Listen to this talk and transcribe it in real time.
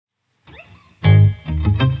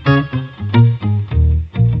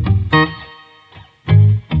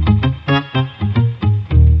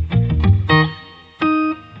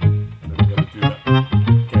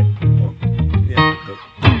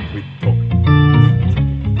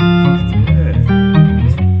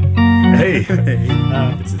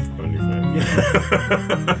It's only fair.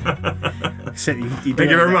 So Thank you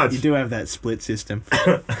very much. You do have that split system.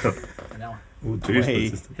 No. Ooh, two Hey.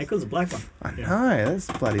 split systems. Hey, cool's a black one. I know, that's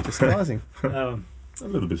bloody disguising. A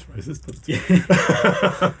little bit racist. But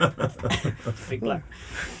Big black.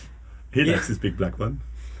 he likes his big black one.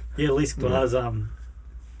 Yeah, at least when I was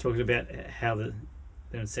talking about how there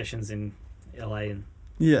were sessions in LA and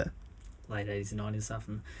Yeah. late 80s and 90s stuff,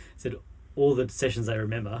 and said all the sessions they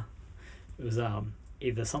remember, it was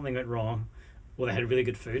either something went wrong or they had really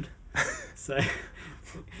good food. So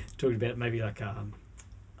talking about maybe like I don't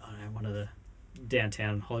know, one of the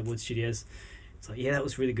downtown Hollywood studios. It's like, yeah, that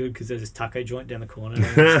was really good because there's this taco joint down the corner.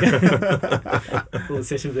 All the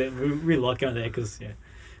sessions there, we really like going there because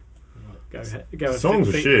go. Songs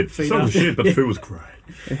were shit. Songs were shit, but the food was great.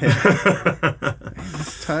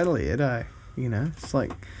 That's totally it, eh? You know, it's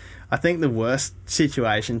like, I think the worst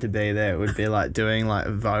situation to be there would be like doing like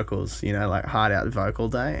vocals, you know, like hard out vocal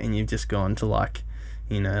day, and you've just gone to like,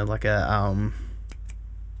 you know, like a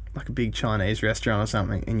big Chinese restaurant or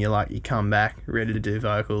something, and you come back ready to do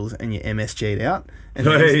vocals and you're MSG'd out and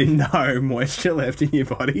there's no moisture left in your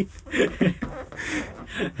body.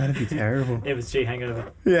 That'd be terrible. MSG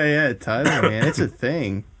hangover. Yeah, totally, man. It's a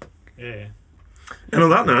thing. Yeah. And on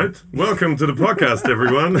that note, welcome to the podcast,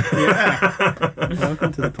 everyone. Yeah.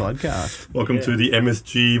 Welcome to the podcast. Welcome to the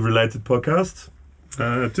MSG related podcast.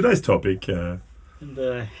 Today's topic,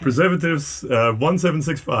 preservatives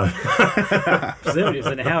 1765. Preservatives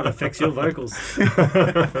and how it affects your vocals.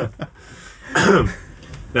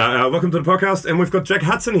 Now, welcome to the podcast, and we've got Jack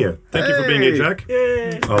Hudson here. Thank you for being here, Jack.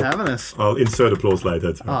 Yay! Having us. I'll insert applause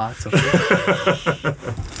later. Oh, it's okay.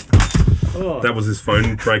 Oh, That was his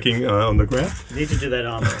phone breaking on the ground. you need to do that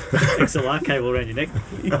XLR cable around your neck.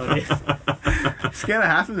 Oh, yeah. It's going to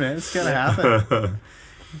happen, man. It's going to happen.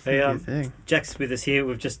 Hey, Good thing. Jack's with us here.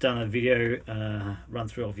 We've just done a video run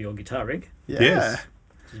through of your guitar rig, Yeah. Yes.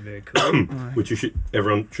 which is very cool, Which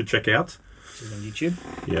everyone should check out. which is on YouTube.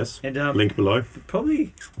 Yes. And Link below.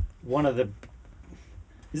 probably one of the...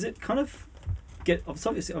 Is it kind of... It's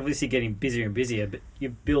obviously getting busier and busier, but you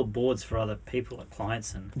build boards for other people, like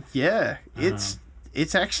clients, and Yeah. It's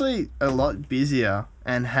actually a lot busier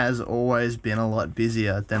and has always been a lot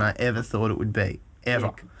busier than I ever thought it would be.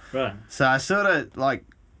 Ever. Yeah, right. So I sort of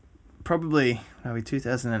probably maybe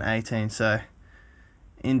 2018. So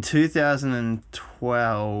in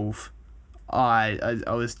 2012, I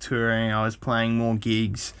was touring. I was playing more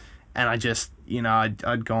gigs, and I just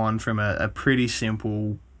I'd gone from a pretty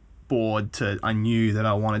simple board to I knew that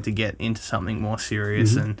I wanted to get into something more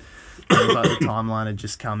serious, and things like the timeline had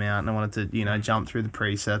just come out, and I wanted to jump through the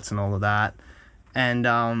presets and all of that, and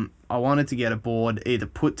I wanted to get a board either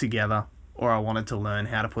put together or I wanted to learn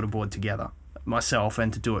how to put a board together myself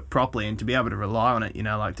and to do it properly and to be able to rely on it,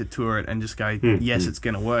 like to tour it and just go, yes, it's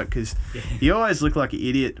going to work. Because you always look like an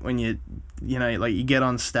idiot when you get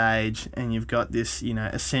on stage and you've got this,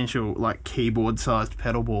 essential like keyboard-sized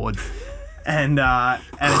pedal board and it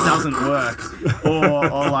doesn't work. Or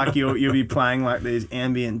like you'll be playing like these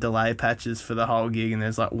ambient delay patches for the whole gig and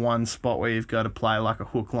there's like one spot where you've got to play like a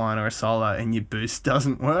hook line or a solo and your boost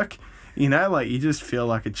doesn't work. You just feel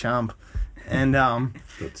like a chump. And that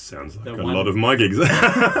sounds like a one- lot of my gigs.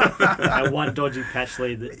 That one dodgy patch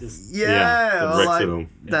lead that just... that or wrecks like it all.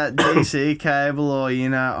 that DC cable, or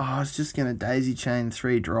I was just gonna daisy chain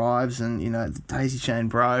 3 drives, and the daisy chain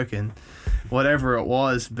broke, and whatever it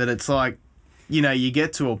was. But it's like, you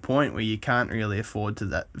get to a point where you can't really afford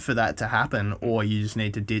for that to happen, or you just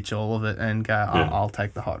need to ditch all of it and go, I'll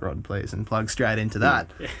take the hot rod, please, and plug straight into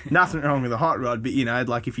that. Nothing wrong with the hot rod, but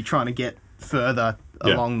like if you're trying to get further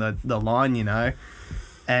along the line,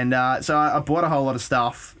 and so I bought a whole lot of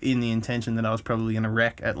stuff in the intention that I was probably going to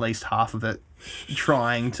wreck at least half of it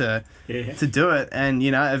trying to do it, and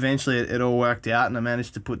eventually it all worked out, and I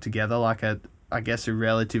managed to put together like a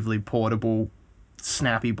relatively portable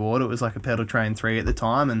snappy board. It was like a Pedal Train 3 at the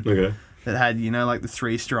time, and it had like the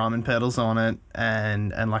 3 Strymon pedals on it,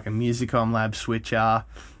 and like a Musicom Lab switcher, a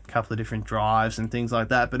couple of different drives and things like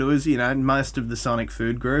that. But it was most of the Sonic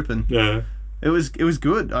Food group, and it was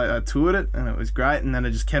good. I toured it and it was great, and then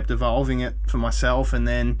I just kept evolving it for myself, and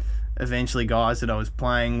then eventually guys that I was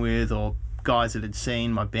playing with or guys that had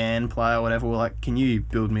seen my band play or whatever were like, can you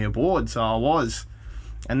build me a board? So I was,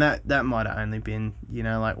 and that might have only been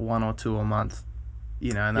like 1 or 2 a month,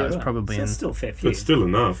 and that was probably That's still a fair few. That's still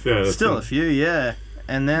enough, yeah. still a few, yeah.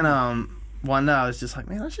 And then one day I was just like,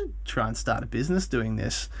 man, I should try and start a business doing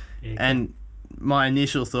this. And my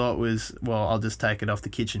initial thought was, well, I'll just take it off the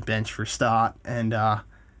kitchen bench for a start and,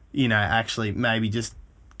 actually maybe just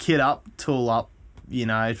kit up, tool up,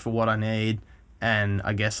 for what I need and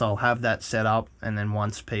I guess I'll have that set up, and then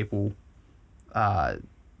once people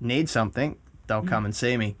need something, they'll come and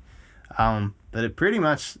see me. But it pretty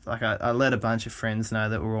much, like, I let a bunch of friends know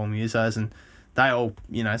that we're all musos, and they all,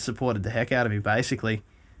 supported the heck out of me, basically.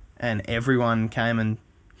 And everyone came and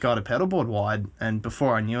got a pedalboard wide, and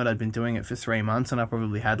before I knew it, I'd been doing it for 3 months, and I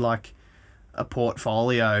probably had, like, a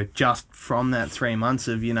portfolio just from that 3 months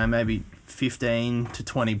of, maybe 15 to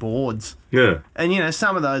 20 boards. Yeah. And,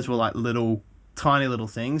 some of those were, like, tiny little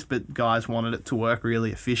things, but guys wanted it to work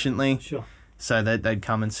really efficiently. Sure. So they'd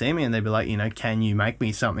come and see me, and they'd be like, can you make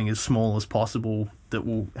me something as small as possible that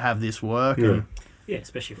will have this work? Yeah, And yeah,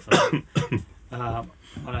 especially for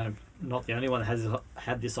I'm not the only one that has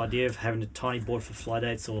had this idea of having a tiny board for fly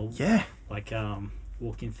dates or like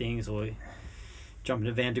walking things, or jump in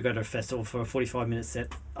a van to go to a festival for a 45-minute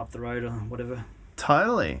set up the road or whatever.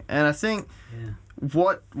 Totally. And I think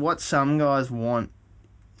what some guys want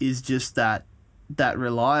is just that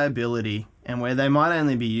reliability, and where they might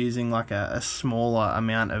only be using like a smaller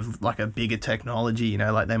amount of like a bigger technology,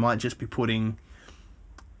 like they might just be putting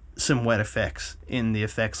some wet effects in the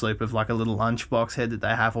effects loop of like a little lunchbox head that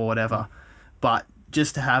they have or whatever, but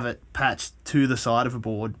just to have it patched to the side of a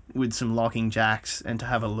board with some locking jacks and to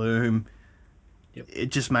have a loom,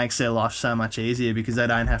 it just makes their life so much easier, because they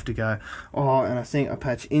don't have to go, and I think I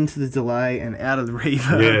patch into the delay and out of the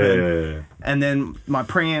reverb, and then my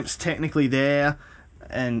preamp's technically there,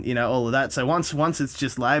 and all of that. So once it's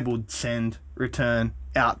just labelled send, return,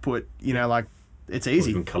 output, like it's easy.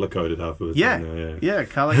 Or even colour coded half of the time. Yeah,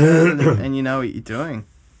 colour coded, and you know what you're doing.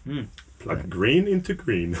 Plug green into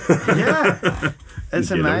green. Yeah,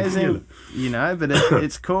 it's amazing, but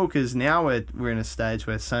it's cool, because now we're in a stage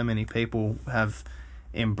where so many people have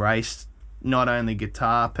embraced not only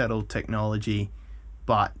guitar pedal technology,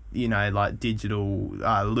 but like digital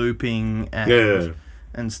looping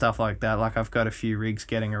and stuff like that. Like, I've got a few rigs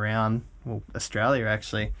getting around, Australia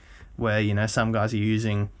actually, where some guys are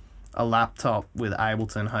using a laptop with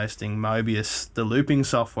Ableton hosting Mobius, the looping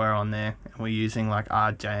software on there, and we're using like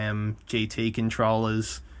RJM GT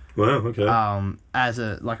controllers. Wow, okay. As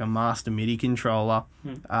a master MIDI controller,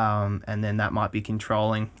 and then that might be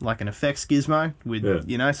controlling like an effects gizmo with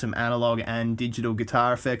some analog and digital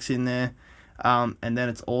guitar effects in there, and then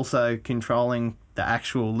it's also controlling the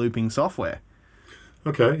actual looping software.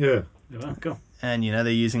 Okay, yeah. Wow, cool. And they're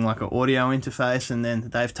using like an audio interface, and then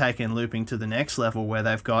they've taken looping to the next level, where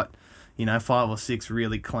they've got 5 or 6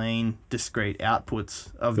 really clean, discrete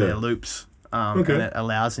outputs of their loops, and it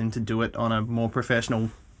allows them to do it on a more professional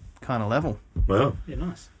kind of level. Wow. Yeah,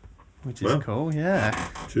 nice. Which is cool, yeah.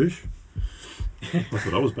 Shush. I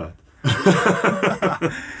thought I was bad.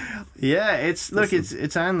 Yeah, it's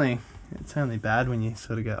only bad when you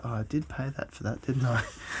sort of go, I did pay that for that, didn't I?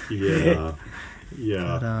 Yeah.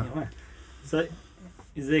 Yeah. But, so,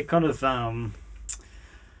 is there kind of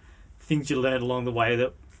things you learn along the way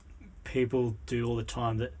that people do all the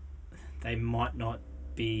time that they might not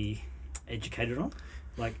be educated on?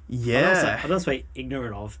 Like, I don't say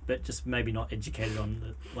ignorant of, but just maybe not educated on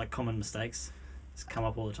the like common mistakes just come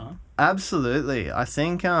up all the time. Absolutely. I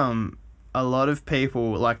think a lot of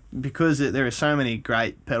people, like, because there are so many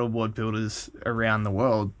great pedalboard builders around the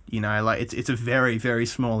world, like it's a very, very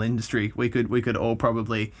small industry. We could all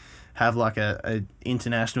probably have like a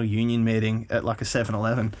international union meeting at like a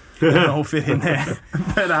 7-Eleven and all fit in there.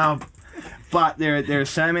 But there are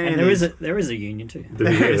so many. And there is a union too.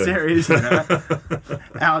 There is.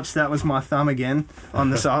 Ouch! That was my thumb again on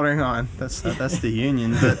the soldering iron. That's the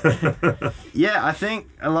union. But yeah, I think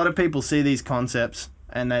a lot of people see these concepts,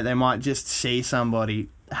 and they might just see somebody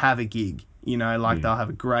have a gig. They'll have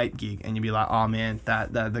a great gig, and you'll be like, oh man,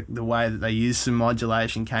 that the way that they use some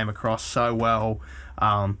modulation came across so well,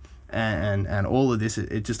 and all of this,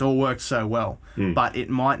 it just all works so well. But it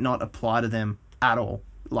might not apply to them at all.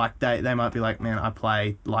 Like they might be like, man, I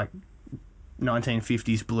play like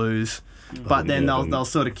 1950s blues, but then they'll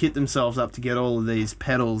sort of kit themselves up to get all of these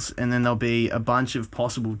pedals, and then there'll be a bunch of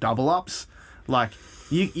possible double ups. Like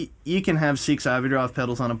you can have 6 overdrive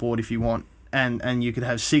pedals on a board if you want, and you could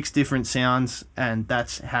have 6 different sounds, and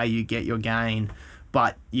that's how you get your gain.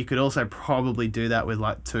 But you could also probably do that with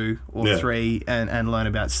like 2 or 3 and learn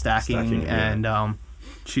about stacking and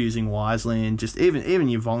choosing wisely, and just even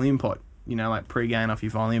your volume pot. Like pre-gain off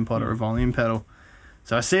your volume pot or a volume pedal.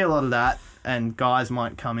 So I see a lot of that, and guys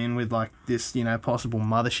might come in with like this, possible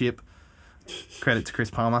mothership. Credit to Chris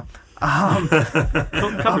Palmer. Of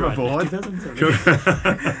a board.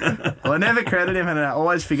 Well, I never credit him, and I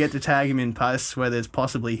always forget to tag him in posts where there's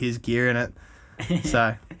possibly his gear in it.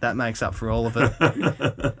 So that makes up for all of it.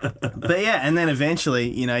 But yeah, and then eventually,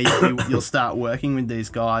 you'll start working with these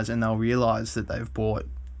guys and they'll realise that they've bought,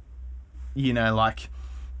 like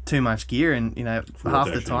too much gear, and,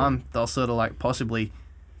 half the time they'll sort of like possibly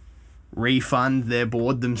refund their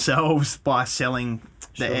board themselves by selling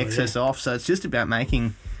the excess off. So it's just about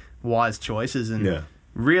making wise choices and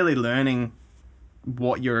really learning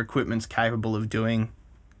what your equipment's capable of doing,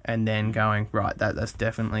 and then going, right, that's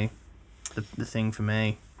definitely the thing for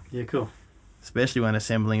me. Yeah, cool. Especially when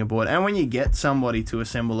assembling a board. And when you get somebody to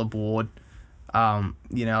assemble a board, I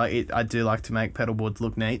do like to make pedal boards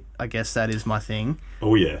look neat. I guess that is my thing.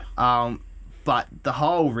 Oh, yeah. But the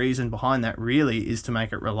whole reason behind that really is to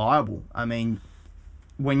make it reliable. I mean,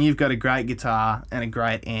 when you've got a great guitar and a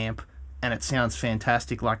great amp and it sounds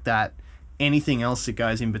fantastic like that, anything else that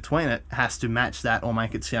goes in between it has to match that or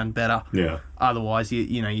make it sound better. Yeah. Otherwise,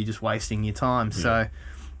 you're just wasting your time. Yeah. So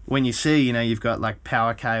when you see, you've got like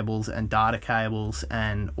power cables and data cables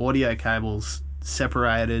and audio cables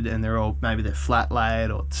separated, and they're flat laid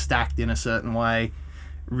or stacked in a certain way,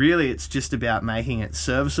 really it's just about making it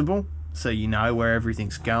serviceable so you know where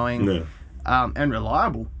everything's going, and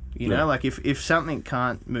reliable. Like if something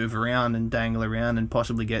can't move around and dangle around and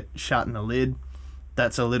possibly get shut in the lid,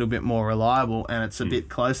 that's a little bit more reliable, and it's a bit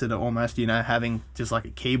closer to almost, having just like a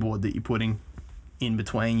keyboard that you're putting in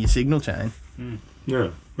between your signal chain. Yeah.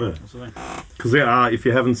 Because they are, if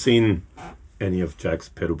you haven't seen any of Jack's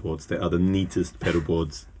pedal boards, they are the neatest pedal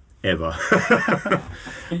boards ever.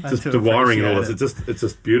 Just the wiring and all this, it's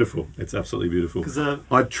just beautiful. It's absolutely beautiful.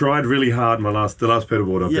 I tried really hard the last pedal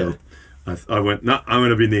board I built. I went, no, I'm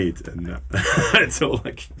going to be neat, and it's all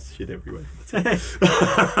like shit everywhere.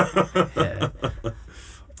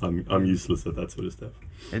 I'm useless at that sort of stuff.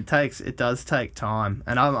 It does take time,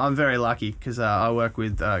 and I'm very lucky because I work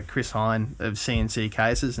with Chris Hine of CNC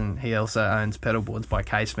Cases, and he also owns pedal boards by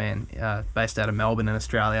Caseman, based out of Melbourne in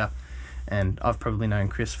Australia, and I've probably known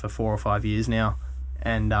Chris for 4 or 5 years now,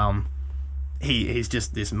 and he's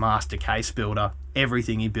just this master case builder.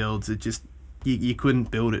 Everything he builds, it just you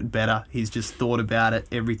couldn't build it better. He's just thought about it.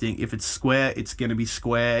 Everything. If it's square, it's going to be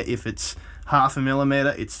square. If it's half a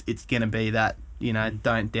millimeter, it's going to be that.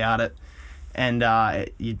 Don't doubt it. And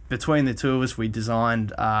between the two of us, we designed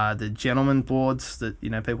the gentleman boards that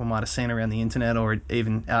people might have seen around the internet or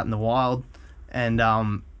even out in the wild. And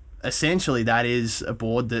essentially, that is a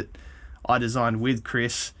board that I designed with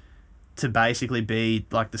Chris to basically be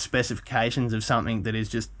like the specifications of something that is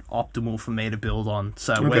just optimal for me to build on.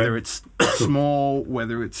 So whether it's small,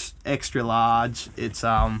 whether it's extra large, it's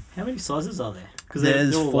How many sizes are there? Because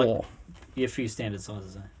there's 4. A few standard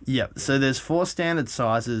sizes. Yep. So there's 4 standard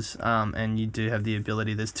sizes, and you do have the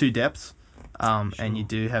ability. There's 2 depths, and you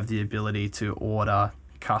do have the ability to order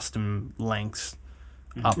custom lengths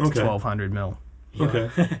up to 1200 mil. Okay.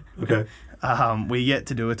 We yet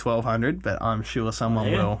to do a 1200, but I'm sure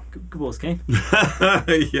someone will. Good balls, King.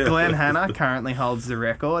 Glenn Hanna currently holds the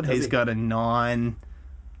record. He's got a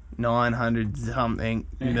 900 something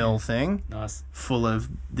mil thing. Nice. Full of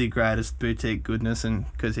the greatest boutique goodness,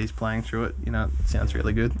 and because he's playing through it, it sounds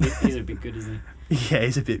really good. He's a bit good, isn't he? Yeah,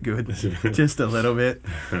 he's a bit good. Just a little bit.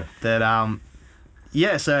 That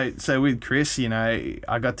so with Chris, I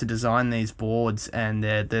got to design these boards, and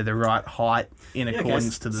they're the right height in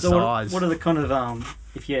accordance to the size. What are the kind of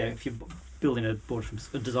if you're building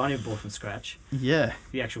designing a board from scratch? Yeah.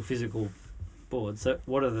 The actual physical board. So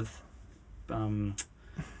what are the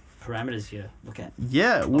parameters you look at?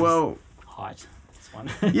 Yeah, well, height. That's one.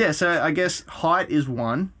 Yeah, so I guess height is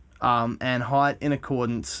one, and height in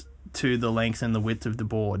accordance to the length and the width of the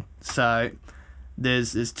board. So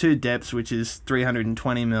there's 2 depths, which is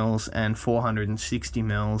 320 mils and 460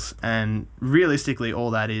 mils, and realistically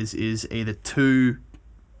all that is either 2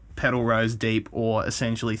 pedal rows deep or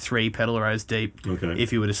essentially 3 pedal rows deep,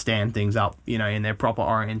 if you were to stand things up, in their proper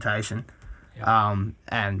orientation. Yep.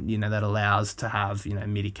 And that allows to have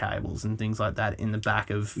MIDI cables and things like that in the back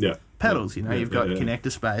of pedals. You've got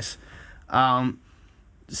connector space.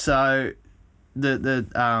 So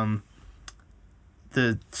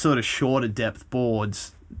the sort of shorter depth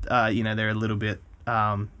boards, they're a little bit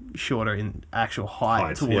shorter in actual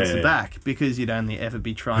height towards the back, because you'd only ever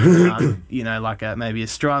be trying to run, like maybe a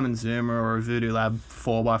Strymon Zoomer or a Voodoo Lab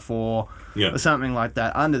 4x4 or something like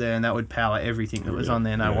that under there, and that would power everything that was on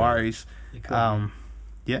there, no worries. Cool.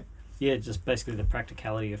 Yeah, just basically the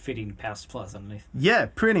practicality of fitting power supplies underneath. Yeah,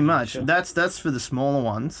 pretty much. Sure. That's for the smaller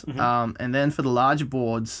ones. Mm-hmm. And then for the larger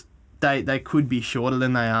boards, they could be shorter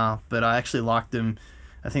than they are, but I actually like them.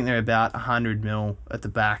 I think they're about 100 mil at the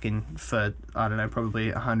back, and for, I don't know,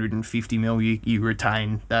 probably 150 mil, you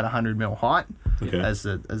retain that 100 mil height. as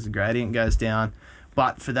the gradient goes down.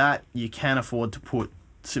 But for that, you can afford to put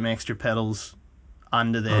some extra pedals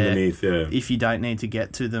underneath, if you don't need to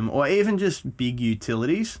get to them, or even just big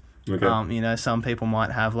utilities. Okay. You know, some people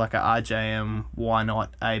might have like a RJM why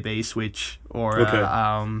not AB switch, or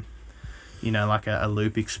you know, like a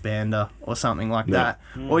loop expander or something like that.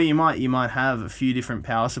 Or you might have a few different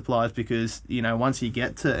power supplies, because, you know, once you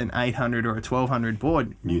get to an 800 or a 1200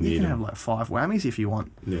 board, you can have like 5 whammies if you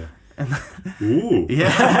want. Yeah. Ooh.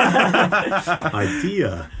 Yeah.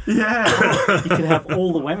 Idea. Yeah. You can have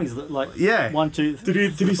all the whammies, like 1, 2.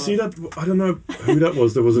 Did you see that? I don't know who that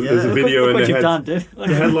was. There's a video, look and what they you've had, done, dude.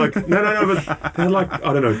 they had like but they had like,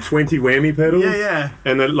 I don't know, 20 whammy pedals. Yeah.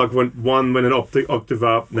 And then like one went an octave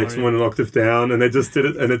up, next one an octave down, and they just did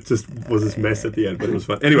it, and it just was this mess at the end, but it was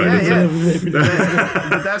fun. Anyway,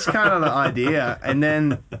 but that's kind of the idea, and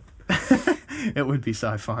then. It would be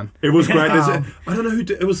so fun. It was great. I don't know who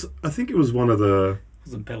did, it was. I think it was one of the. It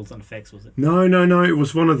wasn't Pedals and Effects, was it? No. It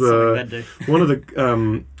was one of the. One of the.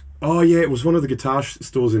 It was one of the guitar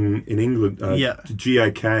stores in England.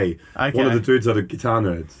 GAK. Okay. One of the dudes that are guitar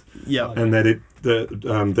nerds. Yeah. And they did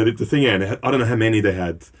the thing, and I don't know how many they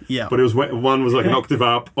had. Yeah. But it was one was like an octave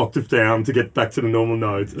up, octave down to get back to the normal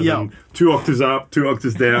notes, and then 2 octaves up, 2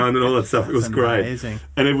 octaves down, and all that stuff. It was amazing. Great.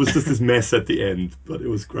 And it was just this mess at the end, but it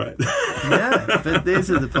was great. Yeah, but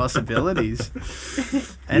these are the possibilities.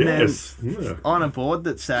 And then on a board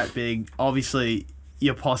that's that big, obviously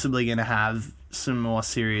you're possibly going to have some more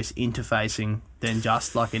serious interfacing than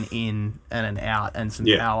just like an in and an out and some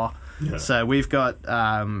power. Yeah. So we've got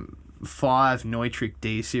 5 Neutrik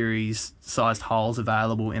D series sized holes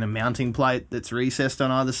available in a mounting plate that's recessed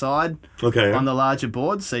on either side. Okay. On the larger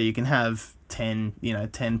boards, so you can have 10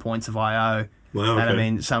 points of IO. Wow. And I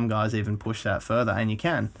mean, some guys even push that further, and you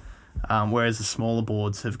can. Whereas the smaller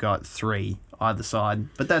boards have got 3 either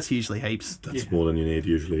side, but that's usually heaps. That's more than you need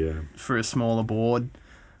usually, yeah. For a smaller board.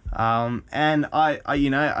 And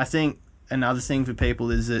I think another thing for people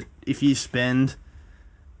is that if you spend,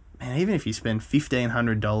 even if you spend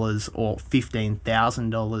 $1,500 or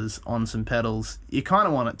 $15,000 on some pedals, you kind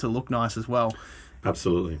of want it to look nice as well.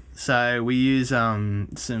 Absolutely. So we use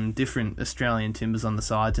some different Australian timbers on the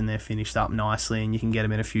sides, and they're finished up nicely, and you can get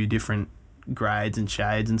them in a few different grades and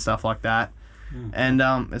shades and stuff like that. And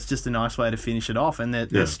it's just a nice way to finish it off, and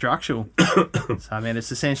they're structural. So I mean,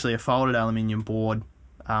 it's essentially a folded aluminium board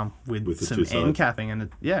with some end capping,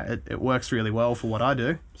 and it works really well for what I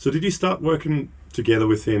do. So did you start working together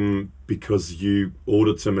with him because you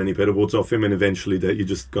ordered so many pedal boards off him, and eventually that you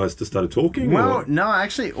guys just started talking? Well, no, I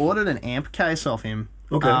actually ordered an amp case off him.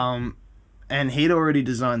 Okay. And he'd already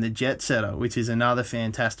designed the Jet Setter, which is another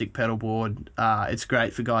fantastic pedal board. It's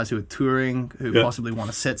great for guys who are touring, who possibly want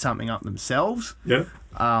to set something up themselves. Yeah.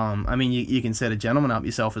 I mean, you can set a gentleman up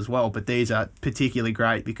yourself as well, but these are particularly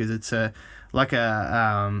great because it's an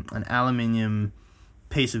aluminium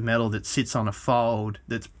piece of metal that sits on a fold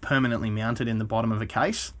that's permanently mounted in the bottom of a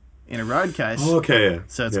case, in a road case. Oh, okay. Yeah.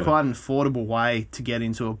 So it's quite an affordable way to get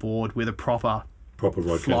into a board with a proper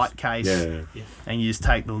road flight case. Yeah. And you just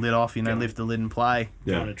take the lid off, lift the lid and play.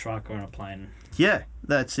 Yeah. On a truck or on a plane. Yeah,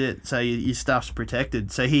 that's it. So your stuff's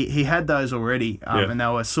protected. So he had those already, and they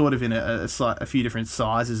were sort of in a few different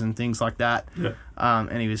sizes and things like that. Yeah.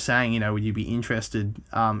 And he was saying, would you be interested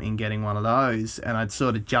in getting one of those? And I'd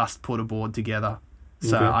sort of just put a board together.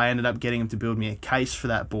 So I ended up getting him to build me a case for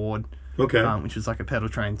that board, which was like a Pedal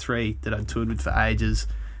Train 3 that I'd toured with for ages.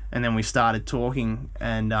 And then we started talking,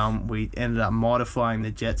 and we ended up modifying the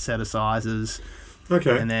Jet Setter sizes.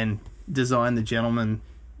 Okay. And then designed the Gentleman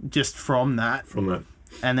just from that.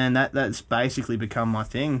 And then that's basically become my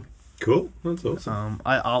thing. Cool. That's awesome.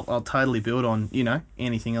 I'll totally build on,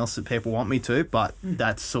 anything else that people want me to, but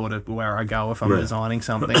that's sort of where I go if I'm designing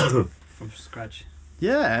something. From scratch.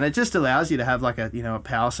 Yeah, and it just allows you to have like a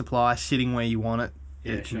power supply sitting where you want it.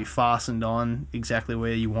 It can be fastened on exactly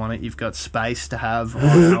where you want it. You've got space to have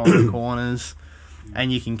on the corners,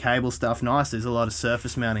 and you can cable stuff nice. There's a lot of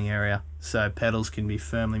surface mounting area, so pedals can be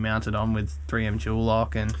firmly mounted on with 3M dual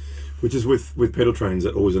lock. And which is with pedal trains,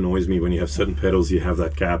 that always annoys me when you have certain pedals, you have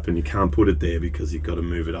that gap and you can't put it there because you've got to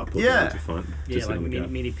move it up or down to find. Like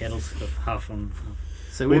mini pedals, half on.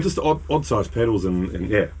 So just odd size pedals and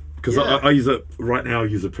because I use right now. I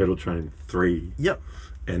use a Pedal Train 3. Yep.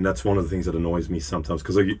 And that's one of the things that annoys me sometimes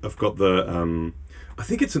because I've got the, I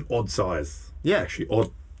think it's an odd size. Yeah. Actually,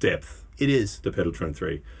 odd depth. It is. The Pedal Train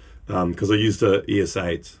 3. Because I used the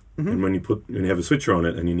ES8, and when you have a switcher on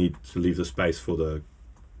it and you need to leave the space for the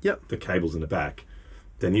cables in the back,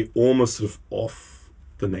 then you almost sort of off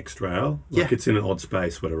the next rail. Like it's in an odd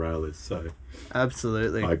space where the rail is. So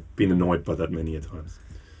absolutely. I've been annoyed by that many a times.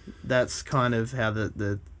 That's kind of how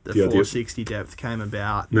the The idea. 460 depth came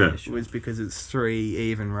about. Yeah. Was because it's 3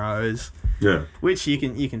 even rows, Yeah. which you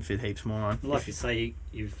can fit heaps more on. Like you say,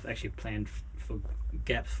 you've actually planned for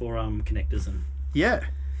gaps for connectors and Yeah.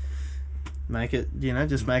 Make it,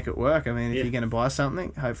 just make it work. I mean, if Yeah. you're going to buy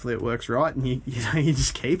something, hopefully it works right, and you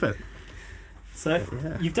just keep it. so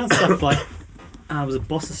Yeah. you've done stuff like was it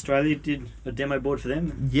Boss Australia did a demo board for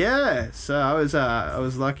them? Yeah, so I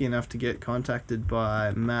was lucky enough to get contacted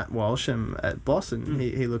by Matt Walsham at Boss, and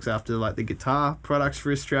he looks after like the guitar products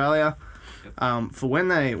for Australia. For when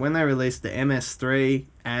they released the MS3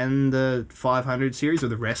 and the 500 series, or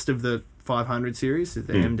the rest of the 500 series, the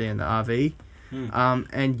MD and the RV.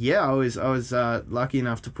 And yeah, I was lucky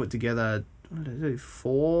enough to put together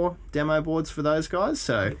 4 demo boards for those guys.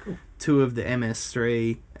 So Cool. 2 of the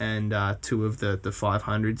MS3 and 2 of the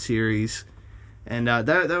 500 series. And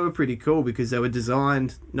they were pretty cool because they were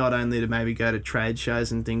designed not only to maybe go to trade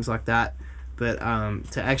shows and things like that, but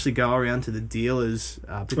to actually go around to the dealers,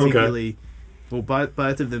 particularly, well,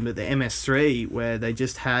 both of them, but the MS3, where they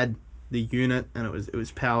just had the unit and it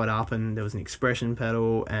was powered up, and there was an expression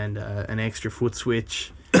pedal and an extra foot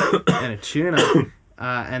switch and a tuner.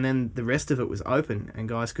 And then the rest of it was open, and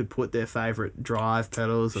guys could put their favourite drive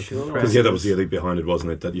pedals or Sure. Because that was the idea behind it,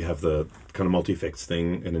 wasn't it? That you have the kind of multi-effects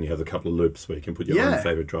thing, and then you have a couple of loops where you can put your own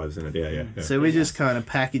favourite drives in it. Yeah. So we just kind of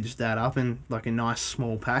packaged that up in like a nice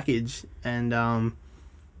small package, and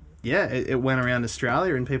it went around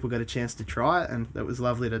Australia, and people got a chance to try it, and it was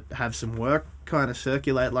lovely to have some work kind of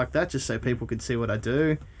circulate like that, just so people could see what I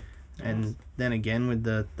do. And then again with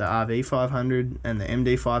the RV 500 and the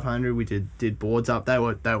MD 500, we did boards up. They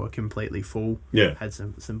were completely full. Yeah. Had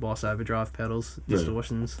some Boss overdrive pedals,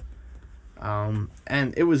 distortions. And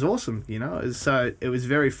it was awesome, It was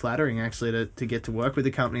very flattering actually to get to work with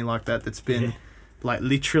a company like that that's been like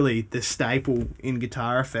literally the staple in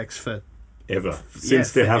guitar effects for ever.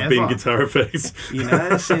 Since there have been guitar effects.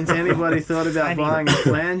 Since anybody thought about buying a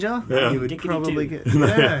flanger, you would probably get...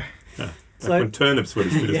 Yeah. So, when turnips were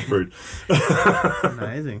as good as fruit.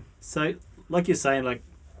 Amazing. So, like you're saying, like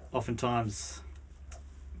oftentimes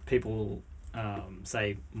people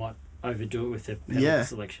say might overdo it with their pedal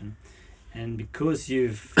selection, and because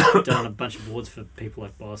you've done a bunch of boards for people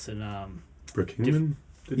like Boss and Brick Hinman.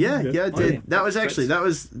 I did. That was actually I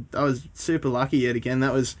was super lucky yet again.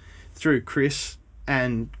 That was through Chris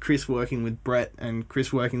working with Brett and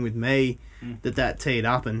Chris working with me that teed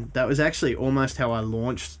up, and that was actually almost how I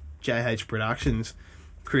launched JH Productions.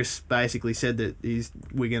 Chris basically said that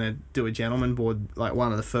we're going to do a gentleman board, like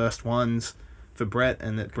one of the first ones for Brett,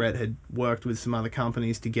 and that Brett had worked with some other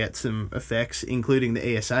companies to get some effects, including the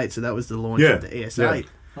ES8. So that was the launch of the ES8. Yeah.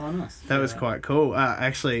 Oh, nice. That was quite cool.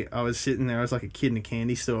 Actually, I was sitting there, I was like a kid in a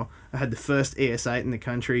candy store. I had the first ES8 in the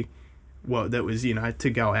country, well, that was, to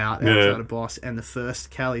go out outside of Boss, and the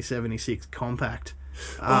first Cali 76 compact.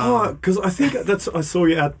 Because I think I saw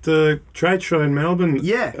you at the trade show in Melbourne.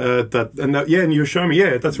 Yeah. And you were showing me.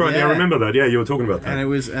 Yeah, that's right. Yeah, I remember that. Yeah, you were talking about that. And it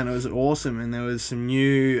was awesome. And there was some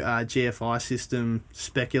new GFI system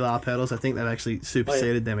specular pedals. I think they've actually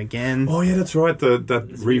superseded them again. Oh yeah, that's right. That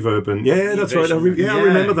reverb and that's right. I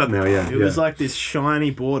remember that now. Yeah. It was like this shiny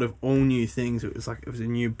board of all new things. It was a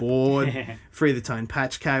new board. Free the Tone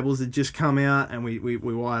patch cables had just come out, and we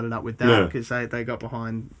wired it up with that because they got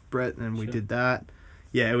behind Brett, and we did that.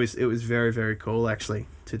 Yeah, it was very, very cool actually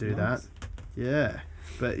to do that. Yeah.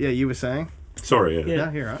 But yeah, you were saying? Sorry, yeah.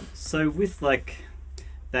 No, you're right. So with like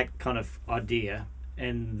that kind of idea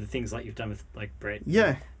and the things like you've done with like Brett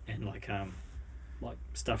and like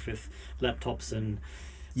stuff with laptops and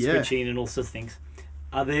switching and all sorts of things,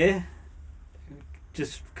 are there,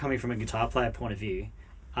 just coming from a guitar player point of view,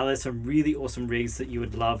 are there some really awesome rigs that you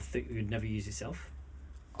would love that you would never use yourself?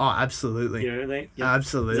 Oh, absolutely.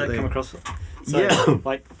 Absolutely. Does that come across? So,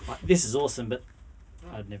 like this is awesome, but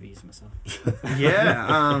I'd never use it myself.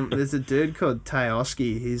 There's a dude called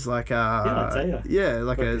Tayoski. He's like a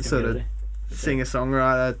a sort of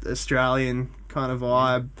singer-songwriter, Australian kind of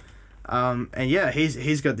vibe. And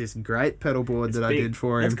he's got this great pedal board I did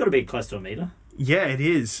for him. It's got to be close to a meter. Yeah, it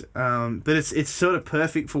is. But it's sort of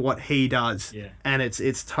perfect for what he does. Yeah. And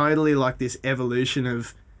it's totally like this evolution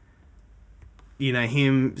of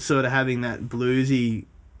him sort of having that bluesy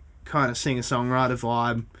kind of singer-songwriter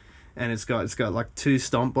vibe, and it's got like 2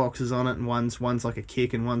 stomp boxes on it, and one's like a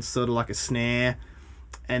kick and one's sort of like a snare.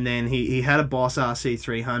 And then he had a Boss RC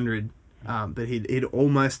 300, but he'd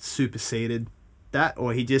almost superseded that,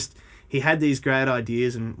 or he had these great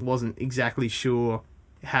ideas and wasn't exactly sure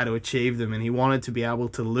how to achieve them, and he wanted to be able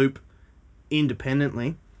to loop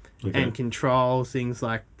independently and control things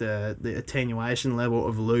like the attenuation level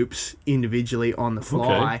of loops individually on the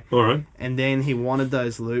fly. Okay. All right. And then he wanted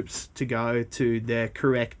those loops to go to their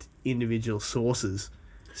correct individual sources.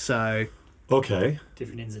 So Okay.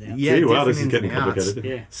 Different ins and outs. yeah, Gee, wow, different this is ins getting and outs. complicated.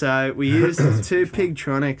 Yeah. So we used two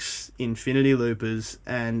Pigtronics Infinity Loopers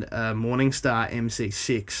and a Morningstar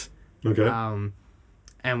MC6. Okay.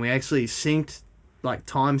 And we actually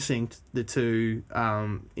time synced the two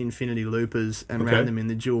Infinity Loopers and ran them in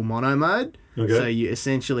the dual mono mode. Okay. So you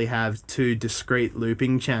essentially have two discrete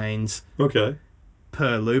looping chains Okay.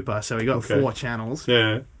 per looper. So we got 4 channels.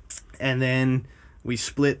 Yeah. And then we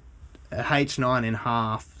split a H9 in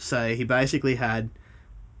half. So he basically had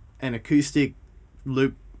an acoustic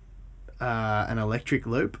loop, an electric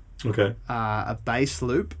loop, Okay. a bass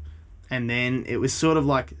loop, and then it was sort of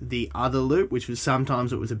like the other loop, which was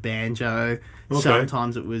sometimes it was a banjo,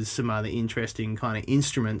 sometimes it was some other interesting kind of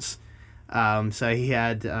instruments. So he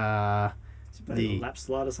had The lap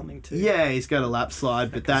slide or something too. yeah, he's got a lap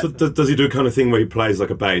slide, but that So does he do a kind of thing where he plays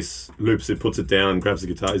like a bass, loops it, puts it down, grabs the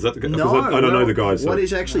guitar? Is that the guy? no, I don't know the guys. What So.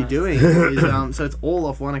 he's actually doing is so it's all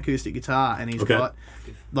off one acoustic guitar, and he's Okay. got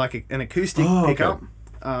like an acoustic pickup,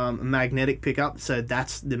 a magnetic pickup. So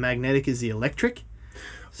that's the magnetic is the electric.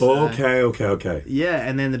 So, Okay. Yeah,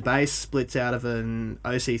 and then the bass splits out of an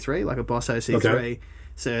OC3, like a Boss OC3. Okay.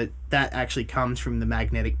 So that actually comes from the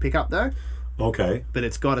magnetic pickup though, Okay. but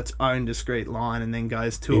it's got its own discrete line and then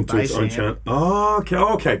goes to Into a bass its own amp. channel. Oh,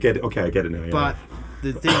 okay. Get it. Okay, I get it now. Yeah. But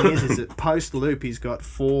the thing is that post loop, he's got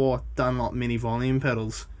 4 Dunlop mini volume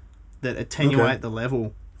pedals that attenuate the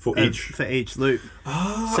level for each loop.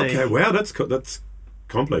 Oh, So okay. Wow, that's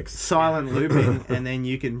complex. Silent looping, and then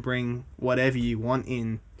you can bring whatever you want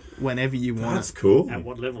in whenever you want That's it. cool. At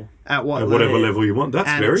what level? At what At level. whatever level you want. That's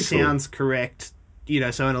And very it sounds correct.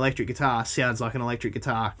 So an electric guitar sounds like an electric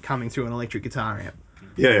guitar coming through an electric guitar amp.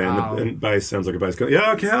 cool. Yeah, and bass sounds like a bass.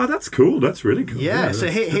 Yeah, okay. Oh, that's cool. That's really cool. Yeah, so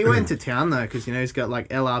that's- he went to town though, because he's got like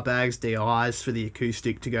LR bags, DIs for the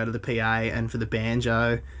acoustic to go to the PA and for the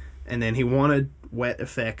banjo, and then he wanted wet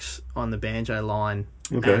effects on the banjo line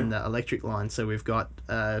and the electric line. So we've got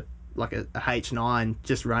like a H9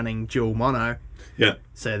 just running dual mono. Yeah.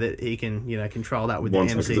 So that he can control that with One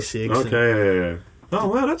the second. MC6. Okay. Yeah. Oh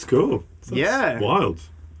wow, that's cool. That's Yeah. Wild.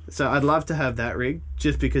 So I'd love to have that rig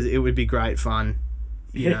just because it would be great fun.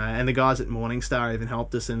 You know, and the guys at Morningstar even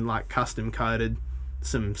helped us and like custom coded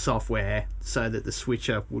some software so that the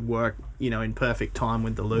switcher would work, in perfect time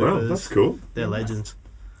with the loopers. Wow, that's cool. They're legends.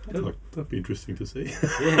 That'd be interesting to see.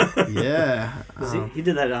 Yeah. Yeah. 'Cause he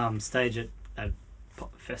did that stage at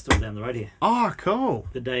festival down the road here. Oh, cool.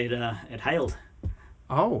 The day it hailed.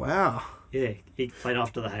 Oh, wow. Yeah, he played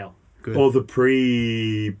after the hail. Good. Or the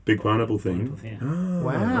pre-Big Pineapple thing. Yeah. Oh,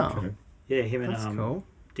 Wow. okay. Yeah, him and That's cool.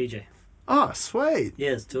 DJ. Oh, sweet.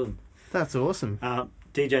 Yeah, it's two of them. That's awesome.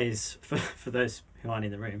 DJ is, for those who aren't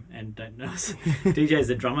in the room and don't know us, DJ is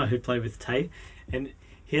the drummer who played with Tay, and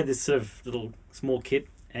he had this sort of little small kit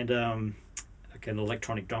and like an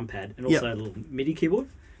electronic drum pad and also a little MIDI keyboard.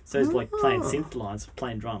 So he's like playing synth lines,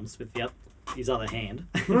 playing drums with his other hand.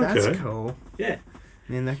 That's Okay. cool. Yeah,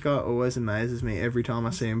 Man, that guy always amazes me every time I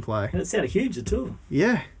see him play. and it sounded huge, the two of them.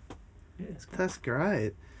 Yeah, Yeah, it's cool. that's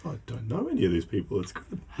great. I don't know any of these people. It's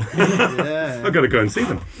good. Yeah. I've got to go and see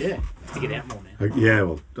them. Yeah, you have to get out more now. Yeah,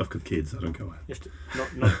 well, I've got kids. I don't go out. You have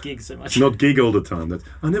to not gig so much. Not gig all the time.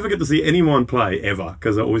 I never get to see anyone play ever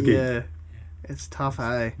because I always gig. Yeah. It's tough,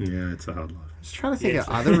 hey? Yeah, it's a hard life. Just trying to think Yes.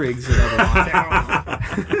 of other rigs that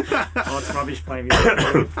I'd like. Oh, it's rubbish playing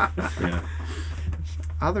music. Yeah.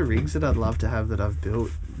 Other rigs that I'd love to have that I've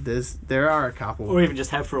built. There are a couple. Or even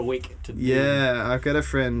just have for a week. To Yeah, I've got a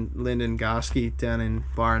friend, Lyndon Garsky, down in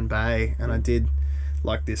Byron Bay, and I did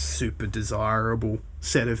like this super desirable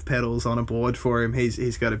set of pedals on a board for him.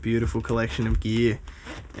 He's got a beautiful collection of gear,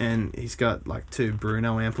 and he's got like 2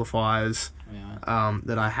 Bruno amplifiers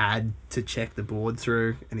that I had to check the board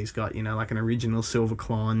through, and he's got like an original Silver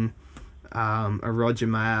Clon, a Roger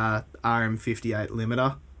Mayer RM58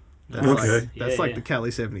 limiter. That's Okay. That's like the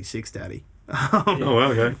Cali 76 daddy. Oh,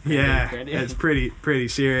 wow, okay. Yeah, Great. it's pretty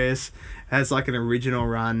serious. Has like an original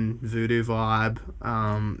run voodoo vibe.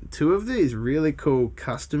 2 of these really cool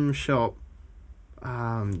custom shop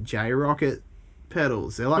J-Rocket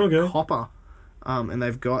pedals. They're like copper. And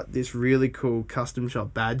they've got this really cool custom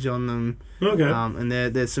shop badge on them. Okay. And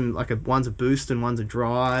there's some one's a boost and one's a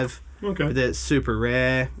drive. Okay. But they're super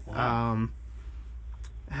rare. Wow.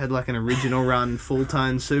 Had like an original run full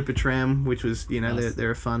tone super trem, which was Nice.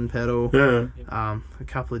 they're a fun pedal. Yeah. A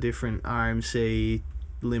couple of different RMC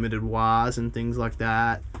limited wahs and things like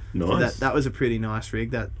that. Nice. So that was a pretty nice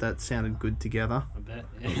rig. That sounded good together. I bet.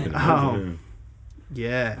 Yeah. Oh.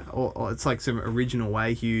 Yeah, or it's like some original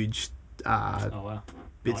way huge Oh wow.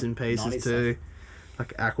 bits and pieces 90s too,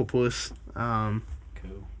 like Aquapus.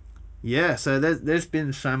 Cool. Yeah, so there's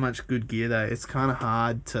been so much good gear though. It's kind of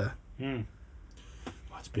hard to.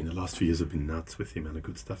 It's been the last few years have been nuts with the amount of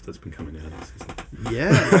good stuff that's been coming out of this, isn't it?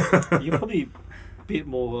 Yeah. You're probably a bit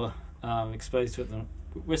more exposed to it than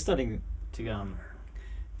we're starting to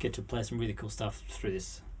get to play some really cool stuff through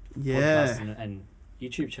this Yeah. podcast and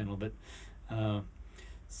YouTube channel, but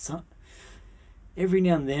every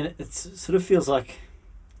now and then it sort of feels like,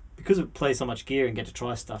 because we play so much gear and get to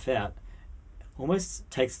try stuff out, almost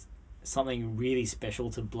takes something really special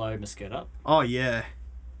to blow my skirt up Oh yeah.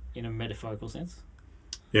 in a metaphorical sense.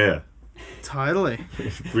 Yeah. Totally.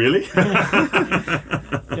 Really? You know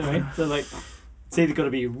what I mean? So like, it's either got to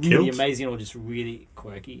be really Kilt? amazing or just really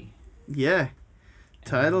quirky. Yeah.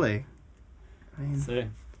 Totally. I mean, So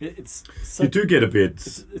it's so You do get a bit...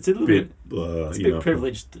 it's a little bit it's it's a bit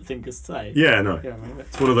privileged thing to say. Yeah, no. Yeah, I mean,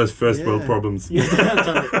 It's one of those first world Yeah. problems. yeah,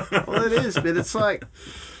 totally. well, it is, but it's like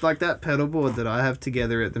that pedal board that I have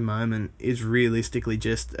together at the moment is realistically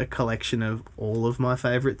just a collection of all of my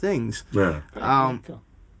favourite things. Yeah. Cool.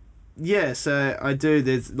 Yeah, so I do.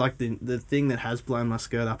 There's like the thing that has blown my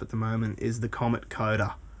skirt up at the moment is the Comet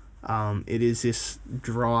Coda. It is this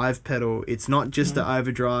drive pedal. It's not just an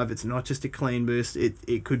overdrive. It's not just a clean boost.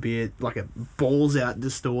 It could be like a balls out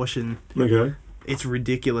distortion. Okay. It's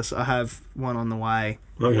ridiculous. I have one on the way.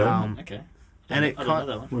 Okay. Okay. And I don't know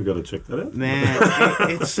that one. We've got to check that out. Man,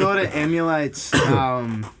 it sort of emulates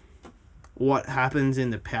what happens in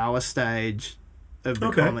the power stage of the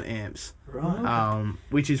Okay. Comet amps, Right.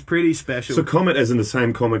 which is pretty special. So Comet as in the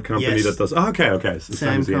same Comet company Yes. that does... Oh, okay. It's the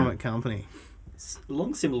Same as the Comet amp. company.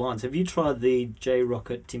 Along similar lines, have you tried the J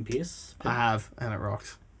Rocket Tim Pierce? I have, and it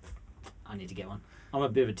rocks. I need to get one. I'm a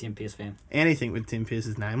bit of a Tim Pierce fan. Anything with Tim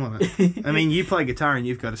Pierce's name on it. I mean, you play guitar and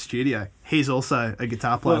you've got a studio. He's also a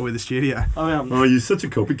guitar player with a studio. Oh, you're such a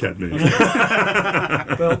copycat, man.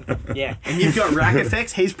 Well, yeah. And you've got rack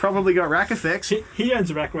effects. He's probably got rack effects. He owns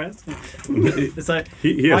a rack rest. So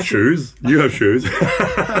He has shoes. You have shoes.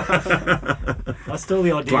 I stole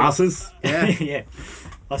the idea. Glasses. Yeah. Yeah.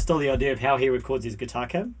 I stole the idea of how he records his guitar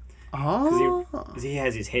cab. Oh. Because he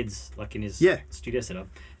has his heads like in his studio setup,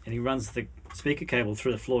 and he runs the speaker cable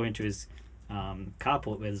through the floor into his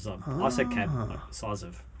carport where there's an ISO cab like the size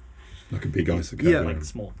of Like a big ice. like a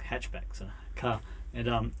small hatchback so car. And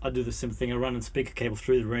I do the same thing. I run a speaker cable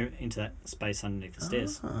through the room into that space underneath the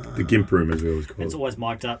stairs. The GIMP room, as we always call It's it. always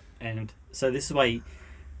mic'd up, and so this way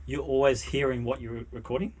you're always hearing what you're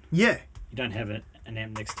recording. Yeah. You don't have an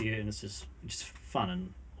amp next to you, and it's just fun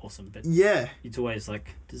and awesome. But Yeah. it's always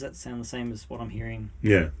like, does that sound the same as what I'm hearing?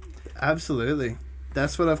 Yeah. Absolutely.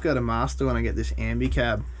 That's what I've got to master when I get this ambi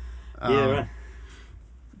cab. Yeah, right.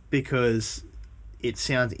 Because it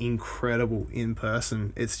sounds incredible in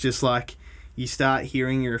person. It's just like you start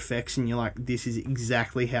hearing your effects and you're like, this is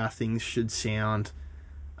exactly how things should sound.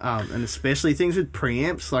 And especially things with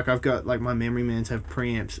preamps. Like I've got, like my memory mans have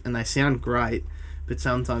preamps and they sound great. But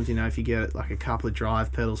sometimes, you know, if you get like a couple of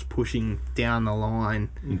drive pedals pushing down the line,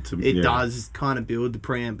 it does kind of build the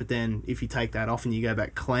preamp. But then if you take that off and you go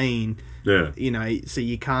back clean, you know, so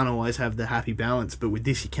you can't always have the happy balance. But with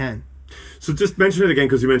this, you can. So just mention it again,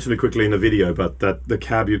 because you mentioned it quickly in the video, but that the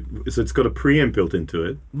cab, so it's got a preamp built into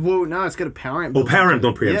it. Well, no, it's got a power amp. Oh, power amp,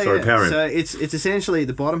 not preamp, sorry, power amp. So it's essentially,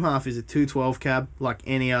 the bottom half is a 212 cab, like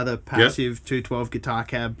any other passive 212 guitar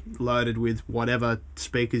cab, loaded with whatever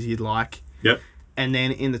speakers you'd like. Yep. And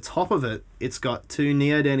then in the top of it, it's got two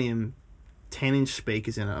neodymium 10-inch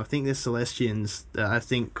speakers in it. I think they're Celestians. I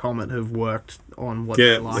think Comet have worked on what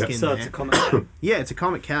they're like in so there. it's a Comet. Yeah, it's a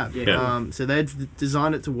Comet cab. Yeah. So they've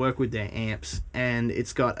designed it to work with their amps, and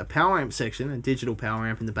it's got a power amp section, a digital power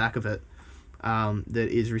amp in the back of it, that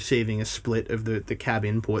is receiving a split of the cab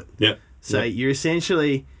input. Yeah. So you're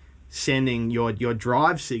essentially sending your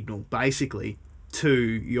drive signal basically to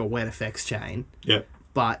your wet effects chain. Yeah.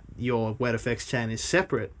 But your wet effects chain is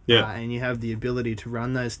separate. Yeah. And you have the ability to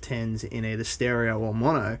run those 10s in either stereo or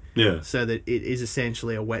mono. Yeah. So that it is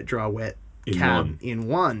essentially a wet, dry, wet In cab one. in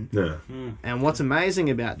one. Yeah. And what's amazing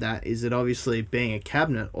about that is that obviously being a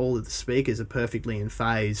cabinet, all of the speakers are perfectly in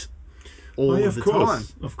phase all of the time.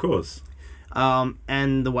 Of course.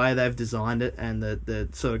 And the way they've designed it and the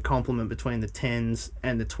sort of complement between the 10s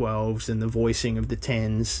and the 12s and the voicing of the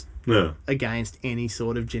 10s against any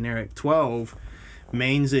sort of generic 12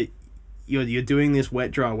 means that you're doing this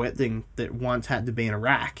wet, dry, wet thing that once had to be in a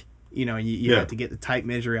rack you know, you had to get the tape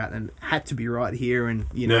measure out and it had to be right here, and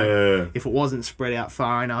you know, if it wasn't spread out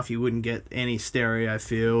far enough, you wouldn't get any stereo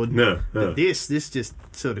field. But this just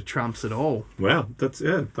sort of trumps it all. Wow, that's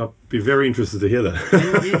I'll be very interested to hear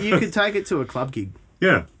that. And you could take it to a club gig.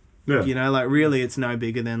 Yeah. You know, like really, it's no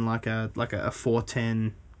bigger than like a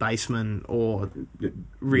 410 Baseman, or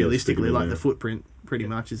realistically, like the footprint pretty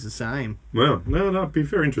much is the same. Wow, no, I'd be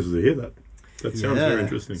very interested to hear that. That sounds very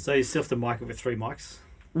interesting. So you still have to mic it with 3 mics?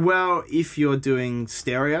 Well, if you're doing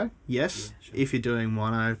stereo, yes. Yeah, sure. If you're doing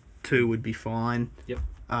mono, 2 would be fine. Yep.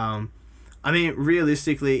 I mean,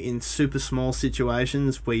 realistically, in super small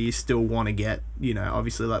situations where you still want to get, you know,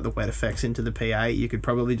 obviously like the wet effects into the PA, you could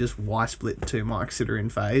probably just Y-split 2 mics that are in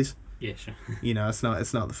phase. Yeah, sure. You know, it's not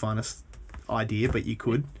the funnest idea, but you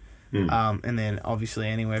could. And then obviously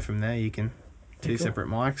anywhere from there, you can 2 separate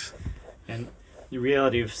mics. And the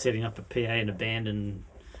reality of setting up a PA and a band and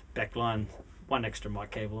backline, 1 extra mic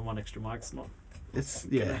cable and 1 extra mic, it's not... It's,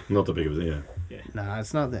 Not the big of it, No,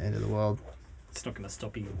 it's not the end of the world. It's not going to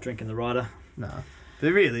stop you drinking the rider. No.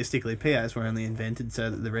 But realistically, PAs were only invented so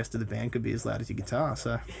that the rest of the band could be as loud as your guitar,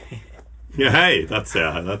 so... Yeah, hey, that's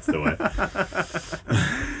the way.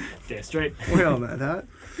 Yeah, straight. We all know that.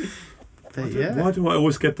 But Why do I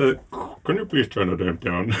always get the... Can you please turn it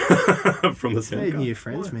down? From the sound card? card. Your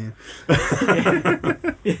friends, man.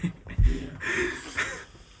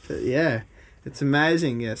 But yeah, it's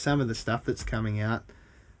amazing, some of the stuff that's coming out.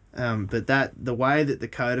 But the way that the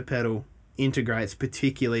Coda pedal integrates,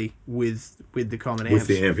 particularly with the common amps. With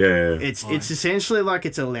the amp, yeah. It's essentially like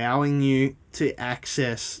it's allowing you to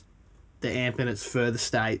access the amp in its further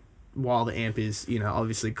state while the amp is, you know,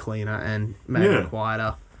 obviously cleaner and maybe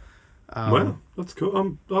quieter. Wow, that's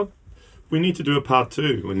cool. We need to do a part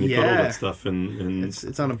 2 when you've got all that stuff. And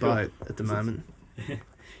it's on a boat at the moment. Yeah,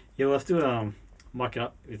 we'll have to mic it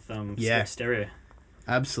up with stereo.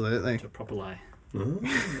 Absolutely. To a proper lay.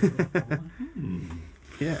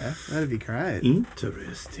 Yeah, that'd be great.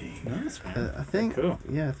 Interesting. Nice, man. I think, cool.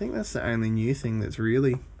 I think that's the only new thing that's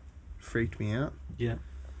really freaked me out. Yeah.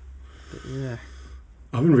 But yeah.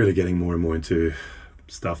 I've been really getting more and more into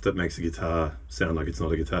stuff that makes a guitar sound like it's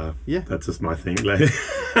not a guitar. Yeah. That's just my thing. Like,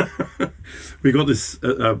 we got this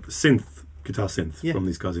guitar synth from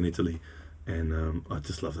these guys in Italy, and I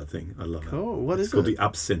just love that thing. I love it. Cool. What is it? It's called the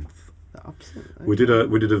Upsynth. The Upsynth. Okay. We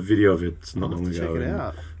did a video of it not long ago. Check it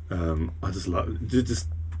out. I just love it.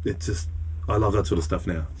 I love that sort of stuff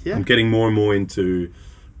now. Yeah. I'm getting more and more into.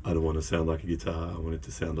 I don't want to sound like a guitar. I want it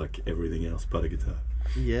to sound like everything else but a guitar.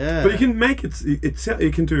 Yeah. But you can make it.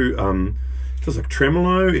 It can do. It does like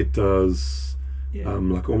tremolo. It does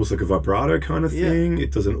like almost like a vibrato kind of thing.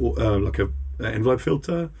 It does like a envelope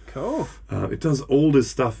filter. Cool. It does all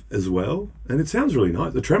this stuff as well, and it sounds really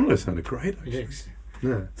nice. The tremolo sounded great. Actually. Yes.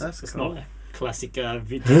 Yeah. It's not a classic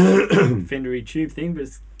Fendery tube thing, but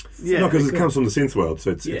it's no, because it comes from the synth world,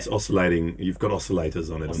 so it's oscillating. You've got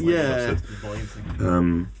oscillators on it. Yeah. Volume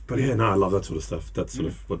thing. But yeah, no, I love that sort of stuff. That's sort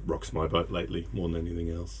of what rocks my boat lately more than anything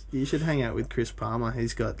else. You should hang out with Chris Palmer.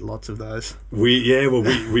 He's got lots of those. We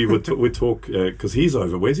would talk because he's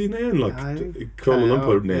over. Where's he now? In like Kuala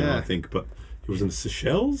Lumpur now, I think. But he was in the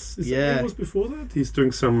Seychelles. Is that where he was before that? He's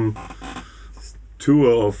doing some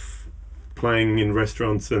tour of playing in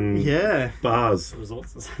restaurants and bars,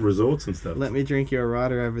 resorts and stuff. Let me drink your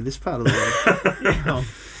rider over this part of the world.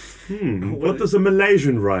 What does a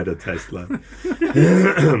Malaysian rider taste like? But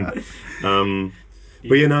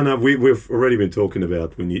yeah, we've already been talking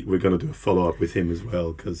about we're going to do a follow up with him as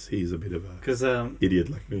well, because he's a bit of a idiot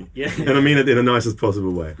like me. Yeah, and I mean it in the nicest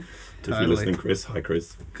possible way. Totally. If you're listening, Chris, hi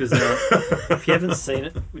Chris. Because if you haven't seen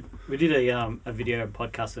it, we did a video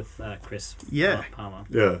podcast with Chris Palmer.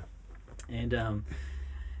 Yeah. And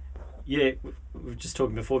we were just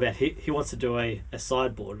talking before about he wants to do a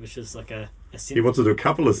sideboard, which is like a synth. He wants to do a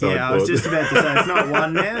couple of sideboards. Yeah, I was just about to say, it's not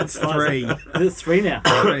one now, it's 3. It's 3 now.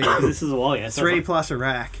 3. This is a while ago. 3 plus a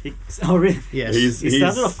rack. Really? Yes. He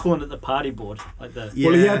started off calling it the party board. Like the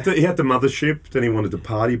Well, he had the mothership, then he wanted the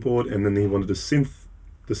party board, and then he wanted the synth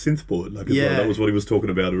board. Like as well. That was what he was talking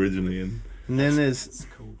about originally. And then there's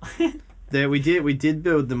cool. we did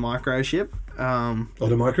build the microship.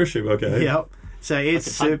 The microship, okay. Yep. So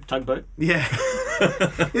it's like a tugboat. Yeah.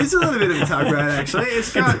 It's a little bit of a tugboat actually.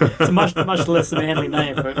 It's a much much manly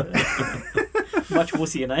name for it. Much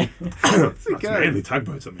wussier name. It's manly.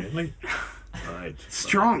 Tugboats are manly. Right.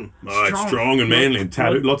 Strong. It's strong and manly and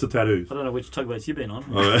lots of tattoos. I don't know which tugboats you've been on.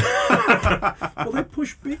 Well, they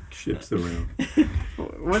push big ships around.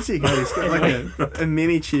 What's he got? He's got like a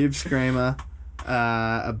mini tube screamer,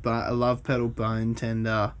 a love pedal bone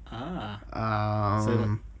tender.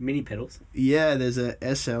 So mini pedals. Yeah, there's a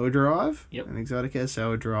SL drive, Yep. an exotic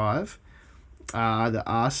SL drive, the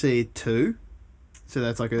RC2, so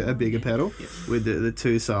that's like a bigger pedal with the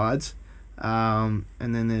two sides, and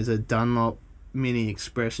then there's a Dunlop mini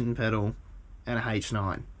expression pedal and a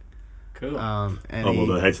H9. Cool. And well,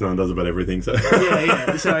 the H9 does about everything, so...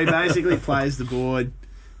 yeah. So he basically plays the board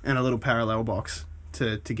and a little parallel box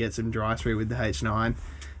to get some dry through with the H9.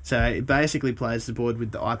 So he basically plays the board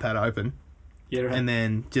with the iPad open. Yeah, right. And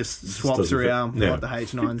then just swaps around what the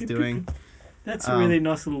H9's doing. That's a really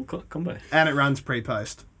nice little combo. And it runs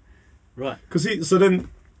pre-post. Right. Because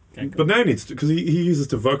but now he needs to, because he uses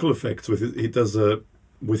the vocal effects with his, he does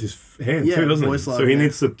with his hand too, doesn't he? So he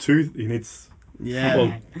needs Yeah.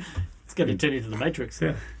 Well, it's going to turn into the Matrix.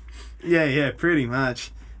 Yeah. Yeah, pretty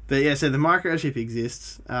much. But yeah, so the microchip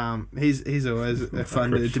exists. He's always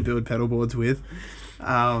fun to build pedal boards with.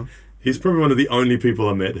 He's probably one of the only people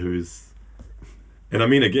I met who's, and I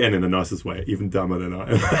mean again in the nicest way, even dumber than I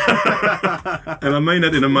am. And I mean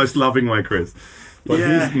that in the most loving way, Chris. But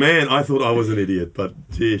I thought I was an idiot, but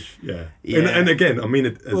geesh, yeah. And again, I mean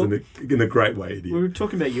it as in a great way, idiot. We were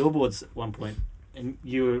talking about your boards at one point, and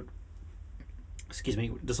you were,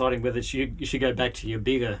 deciding whether you should go back to your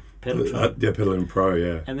bigger pedal truck. Yeah, Pedal and Pro,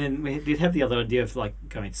 yeah. And then we did have the other idea of like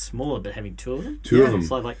going smaller, but having two of them. Two of them.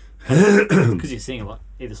 So like, because you're sitting like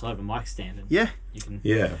either side of a mic stand, and you can.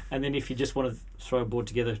 Yeah. And then if you just want to throw a board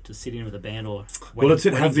together to sit in with a band or. Let's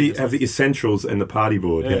have the essentials and the party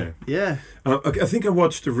board. Yeah. I think I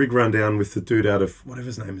watched a rig rundown with the dude out of whatever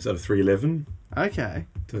his name is, out of 311. Okay.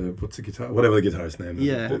 What's the guitar? Whatever the guitarist's name is.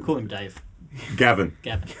 Yeah. We'll call him Dave. Gavin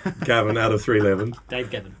out of 311. Dave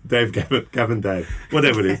Gavin.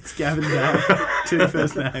 Whatever it is. It's Gavin Dave. Two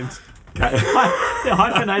first names. They're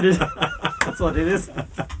hyphenated. That's what it is.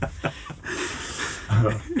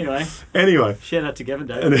 Anyway. Shout out to Gavin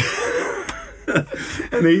Dave.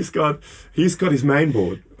 And he's got his main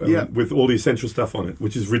board with all the essential stuff on it,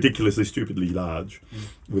 which is ridiculously stupidly large,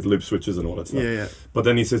 with loop switches and all that stuff. Yeah. But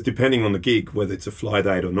then he says, depending on the gig, whether it's a fly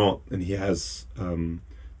date or not, and he has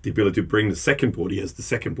the ability to bring the second board. He has the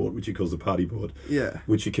second board, which he calls the party board. Yeah.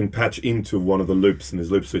 Which he can patch into one of the loops in his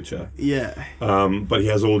loop switcher. Yeah. But he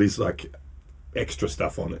has all these like extra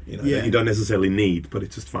stuff on it, that you don't necessarily need, but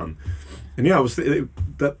it's just fun. And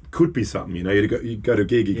that could be something, you go to a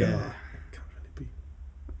gig, go, I can't really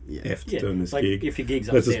be effed doing this like gig. If your gig's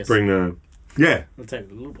Let's upstairs. just bring We'll take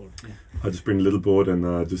the little board. Yeah. I just bring a little board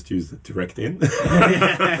and just use the direct in.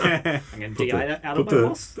 I'm going to out of my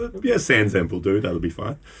boss. Sans amp will do. That'll be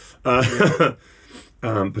fine. But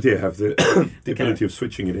have the ability of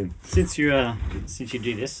switching it in. Since you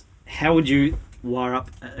do this, how would you wire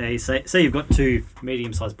up say you've got two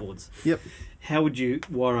medium-sized boards? Yep. How would you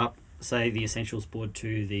wire up, say, the essentials board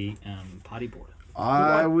to the party board?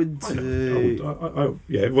 How would you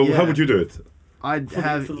do it? I'd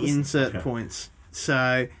have insert points.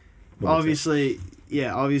 So obviously,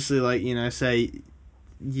 like, say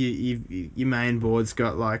your main board's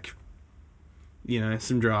got like,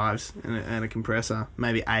 some drives and a compressor,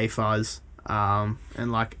 maybe a fuzz,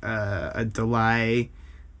 and like a delay,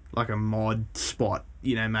 like a mod spot.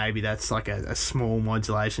 Maybe that's like a small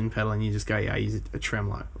modulation pedal, and you just go, use a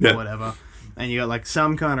tremolo or whatever, and you got like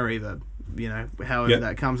some kind of reverb. However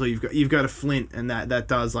that comes, or you've got a flint, and that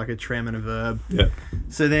does like a trem and a verb. Yeah.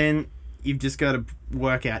 So then you've just got to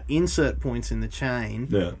work out insert points in the chain.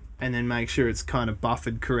 Yeah. And then make sure it's kind of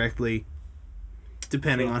buffered correctly,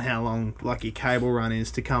 depending on how long like your cable run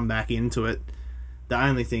is to come back into it. The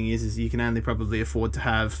only thing is you can only probably afford to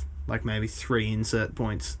have like maybe 3 insert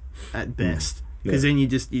points at best, because then you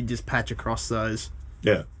just patch across those.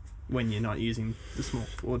 Yeah. When you're not using the small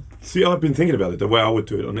board. See, I've been thinking about it. The way I would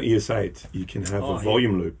do it on the ES8, you can have a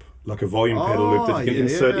volume loop, like a volume pedal loop that you can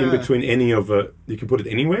insert in between any of you can put it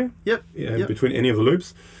anywhere. Yep. Yeah, between any of the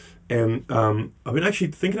loops. And I've been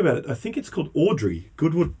actually thinking about it. I think it's called Audrey.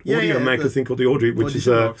 Goodwood Audio make a thing called the Audrey, which is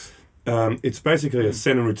it's basically a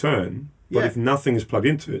send and return. But if nothing is plugged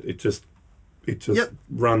into it, it just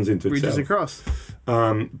runs into bridges itself. Across.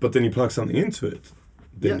 But then you plug something into it.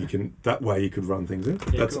 Then you can you could run things in.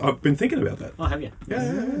 Cool. I've been thinking about that. Oh, have you?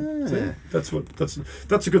 Yeah. That's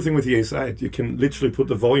a good thing with the ES8. You can literally put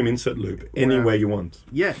the volume insert loop anywhere you want.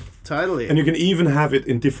 Yeah, totally. And you can even have it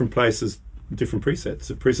in different places, different presets.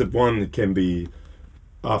 So preset 1 can be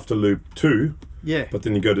after loop 2. Yeah. But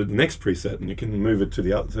then you go to the next preset and you can move it to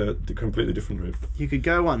the completely different loop. You could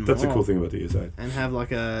go one That's more a cool thing about the ES8. and have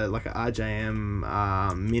like a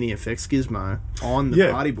RJM mini effects gizmo on the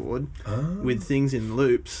party board with things in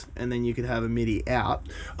loops, and then you could have a MIDI out.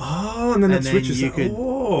 Oh, and then it switches.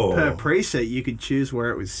 Per preset, you could choose where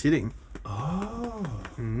it was sitting. Oh.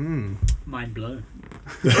 Mind blown.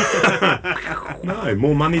 No,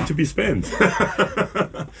 more money to be spent.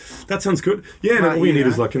 That sounds good. Yeah, and all you need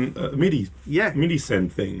is like a MIDI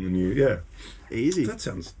send thing, and easy. That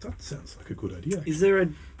sounds like a good idea. Is there a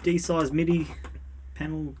D-size MIDI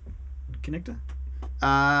panel connector?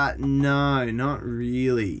 No, not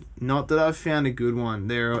really. Not that I've found a good one.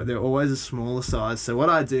 They're always a smaller size. So what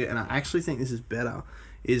I do, and I actually think this is better,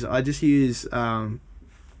 is I just use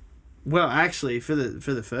well, actually, for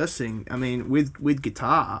the first thing, I mean, with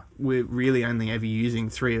guitar, we're really only ever using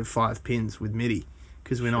 3 of 5 pins with MIDI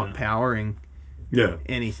because we're not powering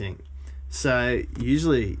anything. So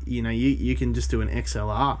usually, you can just do an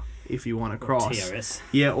XLR if you want to cross. TRS.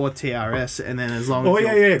 Yeah, or TRS, and then as long as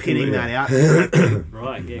you're pinning that out correctly.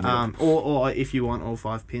 Right, yeah. Or if you want all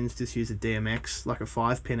 5 pins, just use a DMX, like a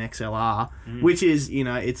 5-pin XLR, which is,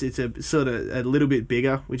 it's a sort of a little bit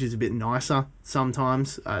bigger, which is a bit nicer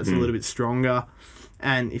sometimes. It's a little bit stronger.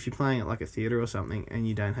 And if you're playing at like a theatre or something and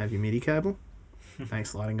you don't have your MIDI cable,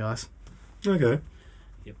 thanks lighting, guys. Okay.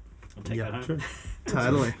 Yep. I'll take that home. Sure.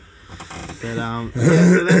 Totally. But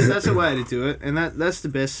so that's a way to do it, and that's the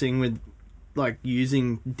best thing with like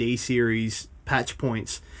using D series patch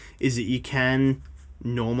points is that you can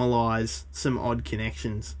normalize some odd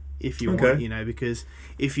connections if you want, because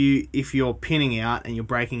if you're pinning out and you're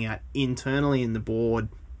breaking out internally in the board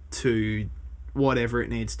to whatever it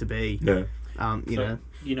needs to be, you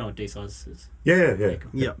know what D size is. Yeah.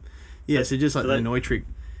 So just like the Neutrik.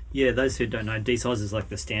 Yeah, those who don't know, D size is like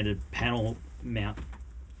the standard panel mount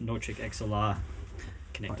Neutrik XLR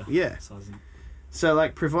connector. Yeah. Sizing. So,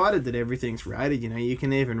 like, provided that everything's rated, you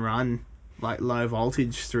can even run, like, low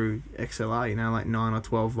voltage through XLR, like 9 or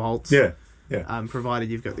 12 volts. Yeah. Provided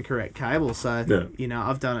you've got the correct cable. So,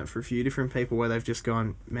 I've done it for a few different people where they've just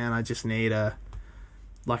gone, man, I just need a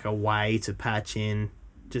way to patch in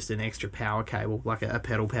just an extra power cable, like a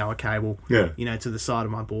pedal power cable, to the side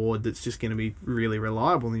of my board that's just going to be really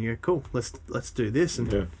reliable. And you go, cool, let's do this.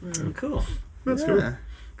 And cool. That's good.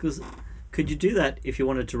 Because could you do that if you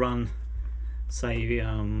wanted to run, say you've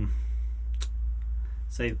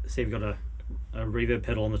got a reverb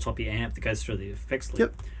pedal on the top of your amp that goes through the effects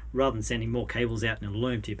loop, rather than sending more cables out in a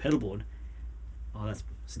loom to your pedal board? Oh, that's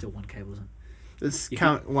still one cable, isn't it? It's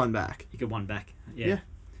one back. You get one back. Yeah,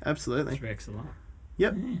 absolutely. Through XLR.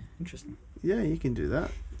 Yep. Yeah, interesting. Yeah, you can do that.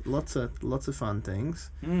 Lots of fun things.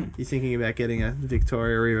 You're thinking about getting a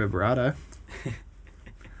Victoria Reverberato.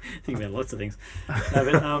 Thinking about lots of things. No,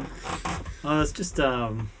 but I was just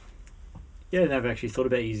I've actually thought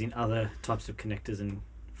about using other types of connectors and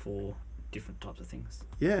for different types of things.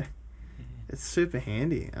 Yeah. It's super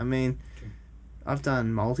handy. I mean, I've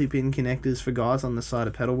done multi-pin connectors for guys on the side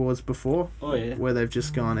of pedal boards before. Oh yeah. Where they've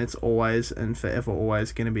just gone, it's always and forever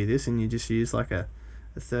always going to be this, and you just use like a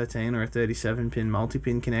 13 or a 37 pin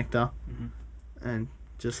multi-pin connector, and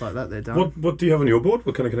just like that, they're done. What do you have on your board?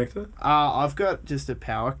 What kind of connector? I've got just a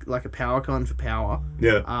power con for power.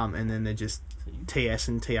 Yeah. And then they're just TS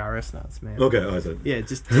and TRS nuts, man. Okay, I see. Yeah,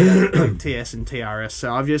 just TS and TRS.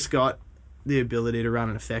 So I've just got the ability to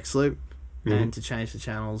run an effects loop and to change the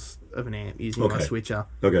channels of an amp using my switcher.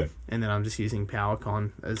 Okay. And then I'm just using power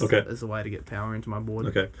con as a way to get power into my board.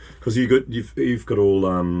 Okay. Because you've got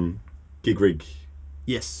all gig rig.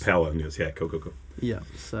 Yes. Power in yours. Yeah. Cool. Yeah.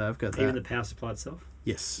 So I've got that. Even the power supply itself.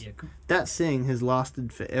 Yes. Yeah, cool. That thing has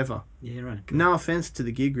lasted forever. Yeah, right. Cool. No offense to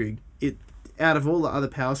the gig rig. Out of all the other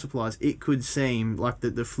power supplies, it could seem like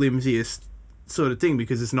the flimsiest sort of thing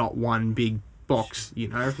because it's not one big box,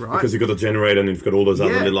 right? Because you've got a generator and you've got all those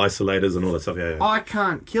other little isolators and all that stuff. Yeah. I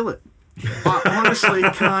can't kill it. I honestly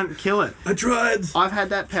can't kill it. I tried. I've had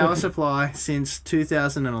that power supply since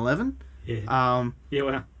 2011. Yeah.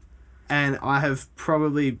 Wow. And I have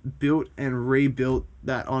probably built and rebuilt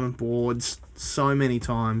that on boards so many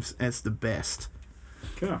times. It's the best.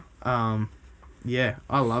 Cool. Yeah,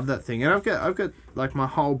 I love that thing. And I've got like my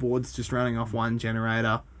whole board's just running off one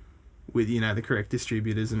generator with, the correct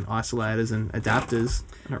distributors and isolators and adapters,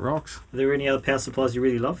 and it rocks. Are there any other power supplies you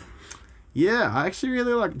really love? Yeah, I actually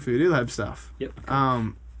really like Voodoo Lab stuff. Yep.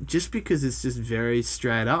 Cool. Just because it's just very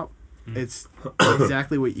straight up. It's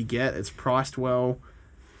exactly what you get. It's priced well.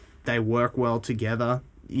 They work well together.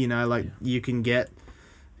 You can get,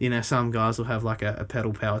 some guys will have like a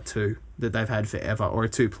pedal power 2 that they've had forever, or a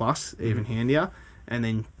 2 plus, even handier, and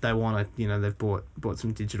then they want to, they've bought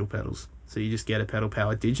some digital pedals. So you just get a pedal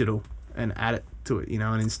power digital and add it to it,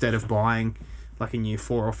 and instead of buying like a new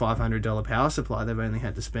 $400 or $500 power supply, they've only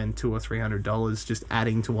had to spend $200 or $300 just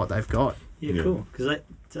adding to what they've got. Yeah, cool. Because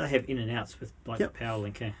they have in and outs with like the power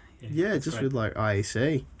link. Yeah, just great. With like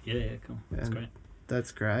IEC. Yeah, cool. That's great.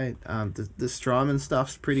 That's great. The Strymon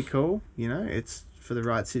stuff's pretty cool. It's for the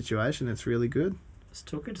right situation. It's really good. was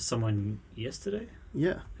talking to someone yesterday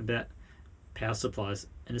Yeah. about power supplies,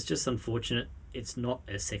 and it's just unfortunate it's not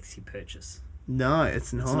a sexy purchase. No,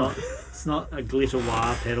 it's not. It's not a glitter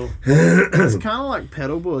wire pedal. It's kind of like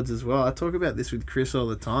pedal boards as well. I talk about this with Chris all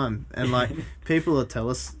the time, and like people will tell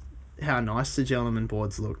us how nice the gentleman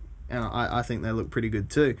boards look, and I think they look pretty good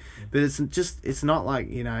too. But it's not like,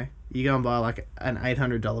 you know, you go and buy like an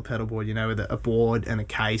 $800 pedal board, you know, with a board and a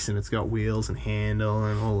case, and it's got wheels and handle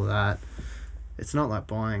and all of that. It's not like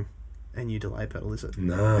buying a new delay pedal, is it?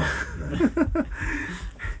 No.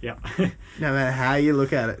 Yeah. No matter how you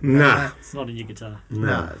look at it. Nah. It's not a new guitar.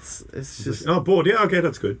 No, it's just Oh, board. Yeah, okay,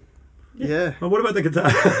 that's good. yeah. Oh, what about the guitar?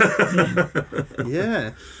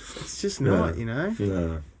 Yeah. It's just not, you know.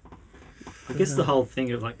 No. I guess the whole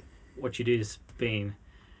thing of like what you do is being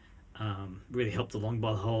really helped along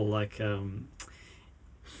by the whole like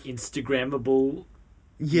Instagrammable.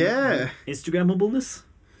 Yeah. Instagrammableness.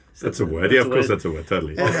 That's a word. Yeah, of course, that's a word.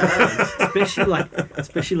 Totally. especially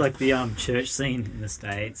like the church scene in the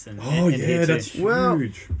States and Oh, and yeah, here too. that's huge. Well,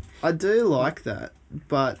 I do like that,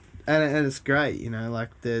 but and it's great, you know, like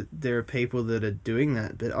there are people that are doing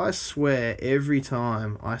that, but I swear every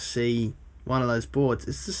time I see one of those boards,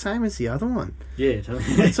 it's the same as the other one. Yeah, totally.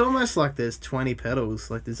 It's almost like there's 20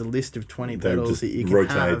 pedals, like there's a list of 20 They pedals just that you can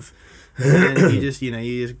rotate. have, and then you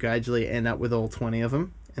just gradually end up with all 20 of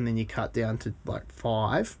them, and then you cut down to like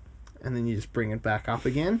 5, and then you just bring it back up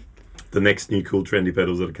again. The next new cool trendy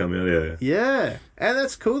pedals that are coming out. Yeah. Yeah, and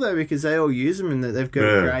that's cool though, because they all use them and that they've got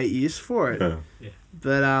a great use for it. Yeah.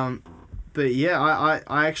 But yeah,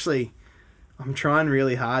 I actually, I'm trying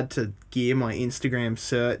really hard to gear my Instagram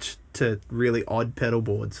search to really odd pedal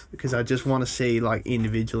boards, because I just want to see like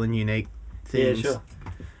individual and unique things. Yeah, sure.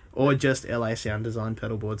 Or just LA Sound Design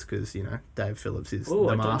pedal boards, because, you know, Dave Phillips is Oh,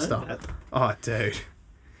 the I don't know master. that. Oh, dude.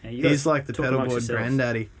 Now, you guys He's like the talk pedal amongst board yourselves.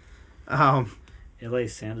 granddaddy. LA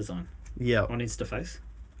Sound Design Yeah. on InstaFace.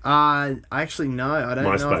 Actually, no. I don't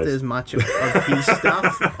know MySpace. if there's much of his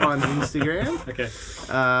stuff on Instagram. Okay.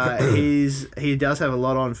 He does have a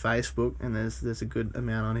lot on Facebook, and there's a good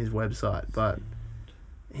amount on his website, but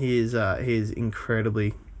he is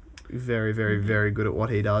incredibly very, very, very good at what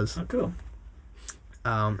he does. Oh, cool.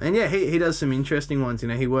 And yeah, he does some interesting ones. You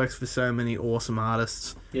know, he works for so many awesome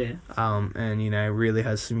artists. Yeah. And you know, really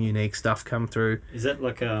has some unique stuff come through. Is that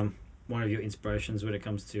like one of your inspirations when it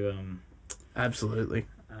comes to Absolutely.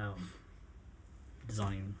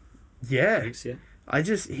 designing Yeah. rigs? Yeah. I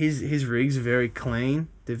just his rigs are very clean.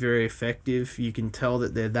 They're very effective. You can tell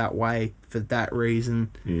that they're that way for that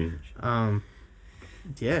reason.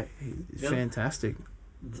 Yeah, it's fantastic.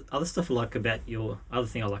 The other stuff I like about your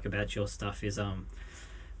stuff is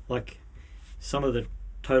like some of the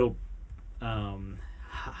total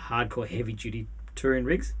hardcore heavy duty touring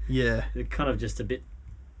rigs. Yeah. They're kind of just a bit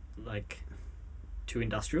like too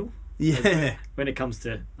industrial. Yeah. When it comes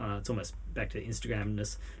to it's almost back to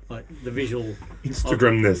Instagramness, like the visual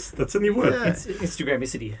Instagramness. That's a new word. Yeah.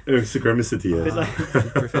 Instagramicity. Instagramicity, yeah. But,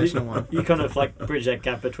 like, Professional one. you kind of like bridge that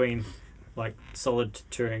gap between like solid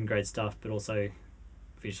touring grade stuff, but also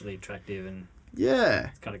visually attractive, and Yeah.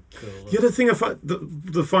 it's kind of cool. The other thing I find,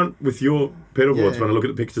 the fun with your pedal boards, Yeah. when I look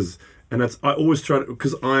at the pictures, and that's, I always try to,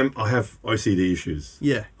 because I have OCD issues.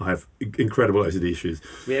 Yeah. I have incredible OCD issues.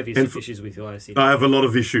 We have issues with your OCD. I have a lot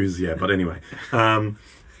of issues, yeah, but anyway.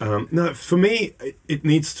 No, for me, it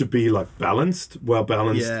needs to be like balanced, well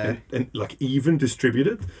balanced, Yeah. and like even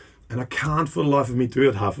distributed. And I can't for the life of me do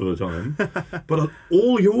it half of the time. But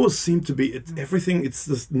all yours seem to be, everything, it's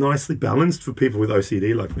just nicely balanced for people with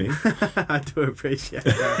OCD like me. I do appreciate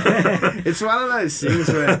that. It's one of those things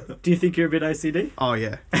where... Do you think you're a bit OCD? Oh,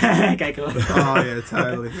 yeah. Okay, cool. Oh, yeah,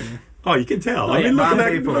 totally. Yeah. Oh, you can tell. Oh, I mean,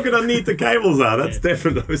 yeah, look at how neat the cables are. That's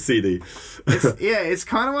definitely OCD. It's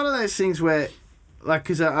kind of one of those things where, like,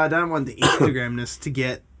 because I don't want the Instagramness to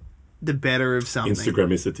get the better of something.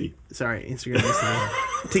 Instagramicity. Sorry,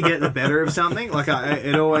 Instagramness. To get the better of something. Like,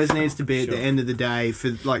 it always needs to be at the end of the day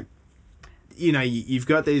for, like, you know, you've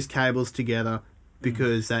got these cables together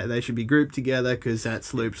because they should be grouped together, because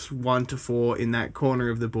that's loops 1 to 4 in that corner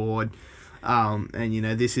of the board. And, you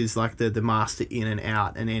know, this is like the master in and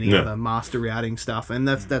out and any other master routing stuff. And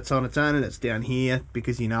that's on its own, and it's down here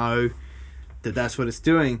because you know that's what it's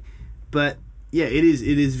doing. But yeah, it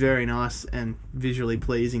is very nice and visually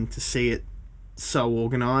pleasing to see it so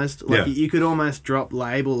organised. Like you could almost drop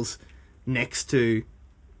labels next to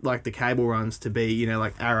like the cable runs to be, you know,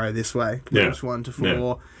 like arrow this way, loops 1 to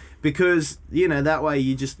 4. Because, you know, that way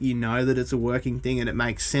you know that it's a working thing and it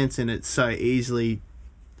makes sense, and it's so easily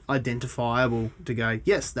identifiable to go,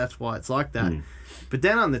 yes, that's why it's like that. But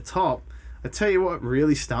then on the top, I tell you what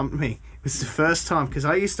really stumped me was the first time, because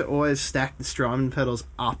I used to always stack the Strymon pedals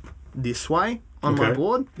up this way on my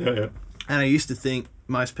board. Yeah. And I used to think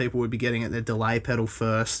most people would be getting at their delay pedal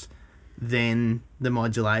first, then the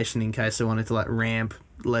modulation in case they wanted to like ramp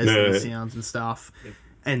Leslie sounds and stuff,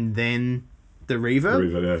 and then the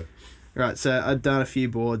reverb. Right, so I'd done a few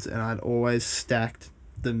boards and I'd always stacked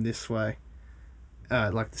them this way,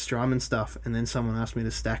 like the Strymon stuff, and then someone asked me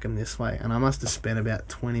to stack them this way, and I must have spent about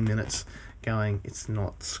 20 minutes going, it's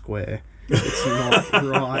not square, it's not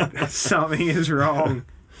right, something is wrong.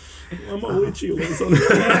 I'm a witchy or something.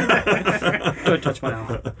 Don't touch my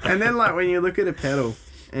arm. And then like when you look at a pedal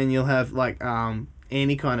and you'll have like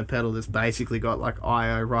any kind of pedal that's basically got like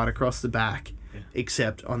I/O right across the back,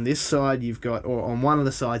 except on this side you've got, or on one of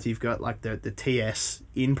the sides you've got like the TS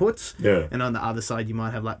inputs, and on the other side you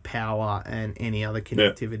might have like power and any other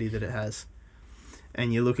connectivity that it has.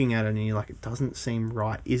 And you're looking at it and you're like, it doesn't seem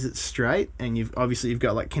right. Is it straight? And you've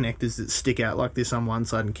got like connectors that stick out like this on one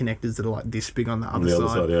side and connectors that are like this big on the other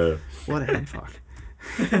side. What a head fuck.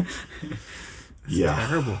 It's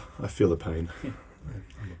terrible. I feel the pain.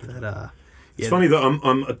 But, it's funny that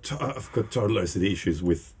I've got total OCD issues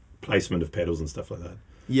with placement of pedals and stuff like that.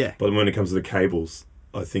 Yeah. But when it comes to the cables,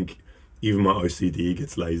 I think even my OCD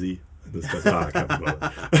gets lazy. And just goes, I can't be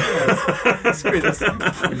bothered. Screw this.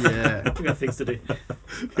 Yeah. We've got things to do.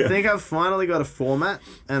 I think I've finally got a format,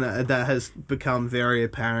 and that has become very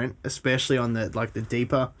apparent, especially on the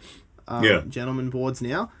deeper gentleman boards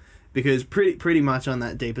now, because pretty much on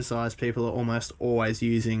that deeper size, people are almost always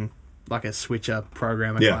using like a switcher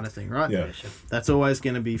programmer kind of thing, right? Yeah. Sure. That's always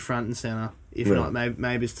going to be front and center. If not,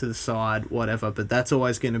 maybe it's to the side, whatever. But that's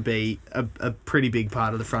always going to be a pretty big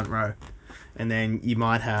part of the front row. And then you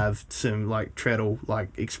might have some like treadle, like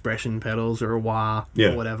expression pedals or a wah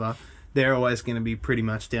or whatever. They're always going to be pretty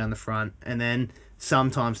much down the front. And then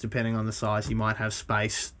sometimes, depending on the size, you might have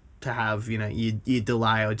space to have, your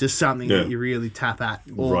delay or just something that you really tap at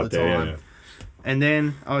all the time. Yeah. And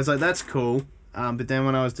then I was like, that's cool. But then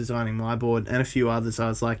when I was designing my board and a few others, I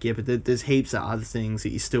was like, but there's heaps of other things that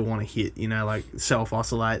you still want to hit, like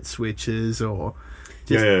self-oscillate switches or...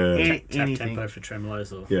 Just tap tempo for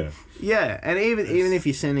tremolos or and even if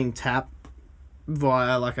you're sending tap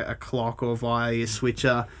via like a clock or via your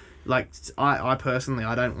switcher, like I personally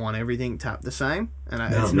I don't want everything tapped the same, and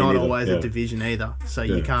it's not always a division either. So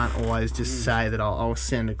you can't always just say that I'll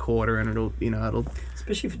send a quarter and it'll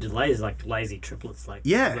especially for delays like lazy triplets like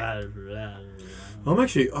I'm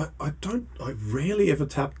actually I rarely ever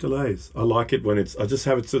tap delays. I like it when I just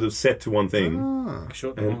have it sort of set to one thing, and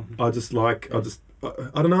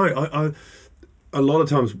I don't know. A lot of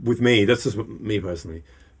times with me, that's just me personally.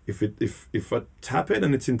 If I tap it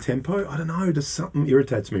and it's in tempo, I don't know. Just something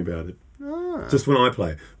irritates me about it. Just when I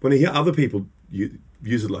play, when I hear other people use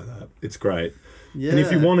it like that, it's great. Yeah. And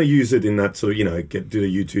if you want to use it in that sort of do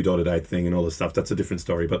the U2.8 thing and all this stuff, that's a different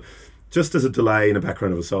story. But just as a delay in the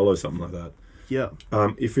background of a solo, something like that. Yeah.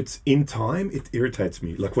 If it's in time, it irritates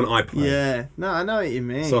me. Like when I play. Yeah. No, I know what you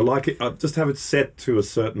mean. So I like it. I just have it set to a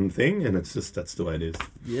certain thing, and that's the way it is.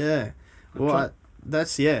 Yeah. Well,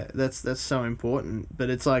 that's so important. But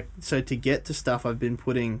it's like, so to get to stuff, I've been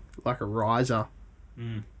putting like a riser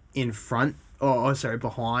in front,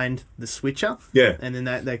 behind the switcher. Yeah. And then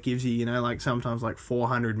that gives you, like sometimes like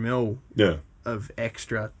 400 mil. Of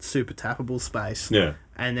extra super tappable space. Yeah.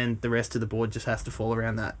 And then the rest of the board just has to fall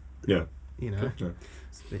around that. Yeah.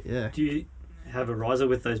 But yeah. Do you have a riser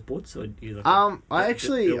with those boards, or do you I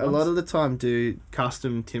actually a lot of the time do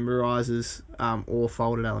custom timber risers, or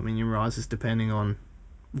folded aluminium risers, depending on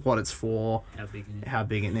what it's for, how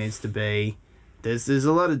big it needs to be. There's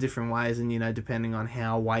a lot of different ways, and depending on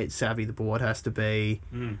how weight savvy the board has to be,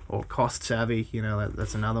 or cost savvy,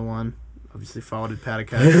 that's another one. Obviously, folded powder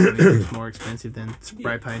coating is more expensive than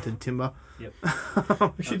spray painted timber. Yep.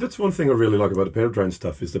 Actually, that's one thing I really like about the pedal train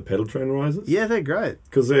stuff is the pedal train risers. Yeah, they're great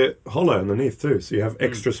because they're hollow underneath too, so you have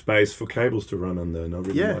extra space for cables to run under, and I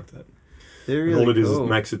really like that. They're really all it cool. is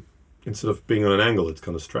makes it, instead of being on an angle, it's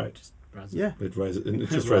kind of straight. It raises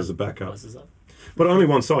the back up. But only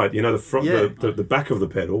one side, the front, the back of the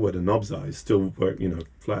pedal where the knobs are is still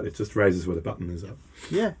flat. It just raises where the button is up.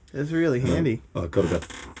 Yeah, it's really handy. I've got about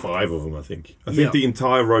 5 of them, I think. I think the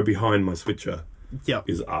entire row behind my switcher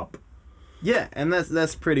is up. Yeah, and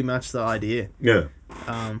that's pretty much the idea. Yeah.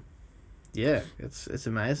 It's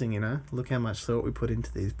amazing, Look how much thought we put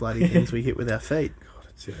into these bloody things we hit with our feet. God,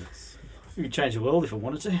 it's you could change the world if I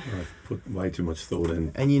wanted to. I've put way too much thought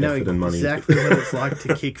and you know effort and money exactly what it's like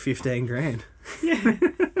to kick 15 grand. Yeah.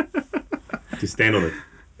 To stand on it.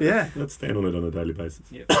 Yeah. Let's stand on it on a daily basis.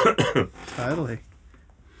 Yep. Totally.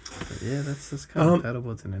 But yeah, that's kind of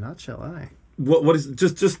paddleboards in a nutshell, eh? what is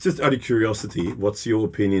just out of curiosity? What's your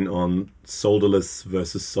opinion on solderless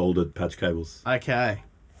versus soldered patch cables? Okay.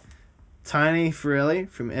 Tony Ferrelli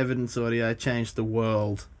from Evidence Audio changed the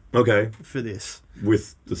world Okay, for this.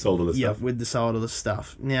 with the solderless Yeah, stuff. with the solderless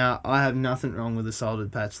stuff. Now, I have nothing wrong with the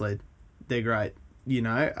soldered patch lead. They're great,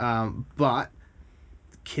 but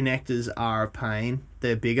connectors are a pain.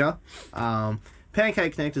 They're bigger.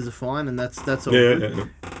 Pancake connectors are fine, and that's all good. Yeah.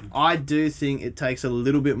 I do think it takes a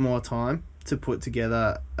little bit more time to put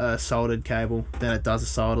together a soldered cable than it does a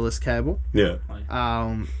solderless cable. Yeah.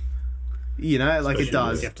 Like it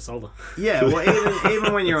does. You have to solder. Yeah, well,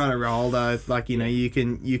 even when you're on a roll though, like you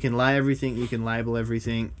can lay everything, you can label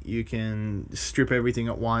everything, you can strip everything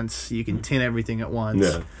at once, you can tin everything at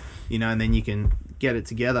once, and then you can get it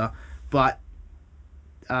together. But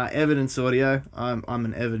Evidence Audio, I'm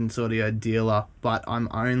an Evidence Audio dealer, but I'm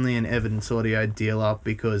only an Evidence Audio dealer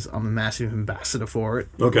because I'm a massive ambassador for it.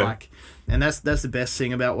 Okay. And that's the best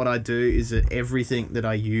thing about what I do is that everything that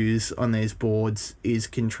I use on these boards is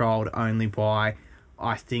controlled only by,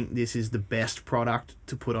 I think this is the best product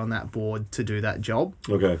to put on that board to do that job.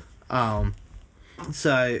 Okay.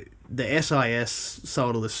 So the SIS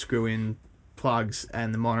solderless screw-in plugs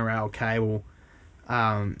and the monorail cable,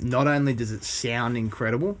 not only does it sound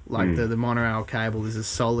incredible, like the monorail cable is a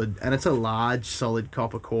solid, and it's a large solid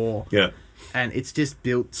copper core. Yeah. And it's just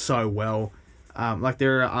built so well. Like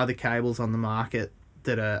there are other cables on the market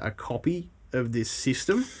that are a copy of this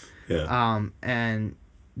system. Yeah. And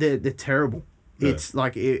they're terrible. Yeah. It's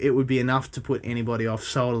like it would be enough to put anybody off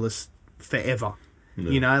solderless forever.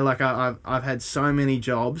 Yeah. Like I've had so many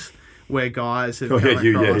jobs where guys have come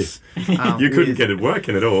across. You couldn't get it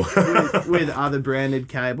working at all. with other branded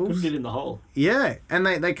cables. Couldn't get in the hole. Yeah, and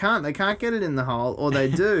they can't get it in the hole, or they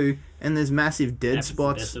do, and there's massive dead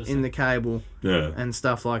spots in the cable and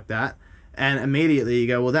stuff like that. And immediately you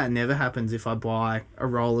go, well, that never happens if I buy a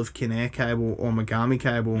roll of Kinnair cable or Megami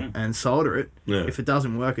cable and solder it. Yeah. If it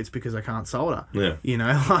doesn't work, it's because I can't solder. Yeah.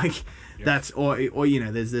 That's or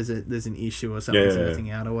there's an issue or something's earthing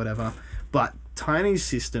out or whatever. But Tony's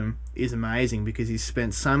system is amazing because he's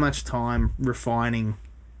spent so much time refining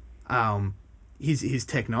his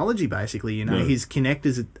technology basically. His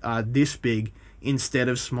connectors are this big instead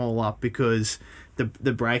of smaller because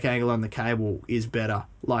the break angle on the cable is better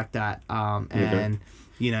like that. And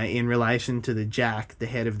in relation to the jack, the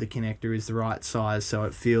head of the connector is the right size, so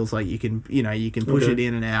it feels like you can push it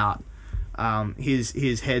in and out.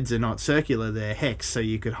 His heads are not circular; they're hex, so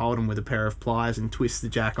you could hold them with a pair of pliers and twist the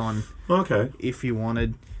jack on. Okay. If you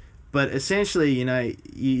wanted, but essentially,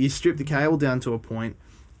 you strip the cable down to a point,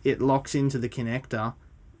 it locks into the connector.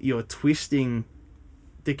 You're twisting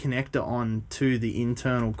the connector on to the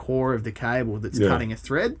internal core of the cable that's cutting a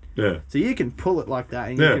thread. Yeah. So you can pull it like that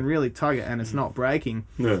and you can really tug it and it's not breaking.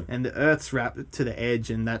 Yeah. And the earth's wrapped to the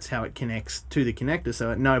edge and that's how it connects to the connector.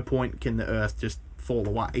 So at no point can the earth just fall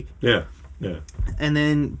away. Yeah. Yeah. And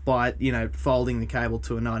then by, folding the cable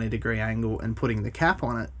to a 90-degree angle and putting the cap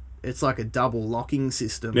on it, it's like a double locking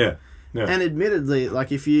system. Yeah. Yeah. And admittedly,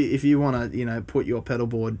 like if you want to, put your pedal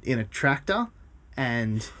board in a tractor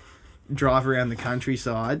and drive around the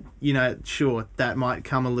countryside, sure, that might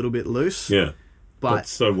come a little bit loose. Yeah. But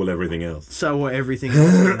so will everything else. So will everything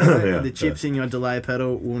else. Yeah, the chips in your delay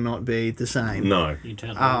pedal will not be the same. No. Your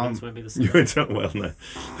internal organs won't be the same. Well,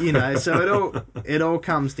 no. So it all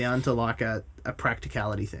comes down to like a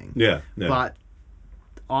practicality thing. Yeah. Yeah. But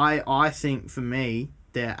I think for me,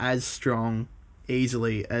 they're as strong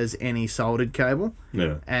easily as any soldered cable.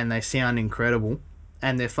 Yeah. And they sound incredible.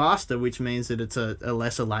 And they're faster, which means that it's a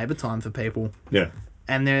lesser labour time for people. Yeah.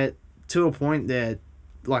 And they're, to a point, they're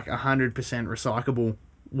like 100% recyclable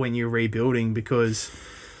when you're rebuilding because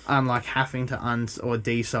unlike having to or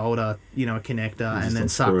desolder, a connector and then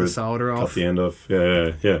suck the solder off. Cut the end off.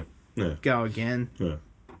 Yeah. Go again. Yeah.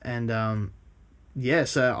 And,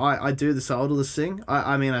 so I do the solderless thing.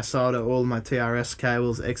 I solder all my TRS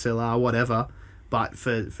cables, XLR, whatever. But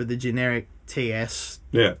for the generic TS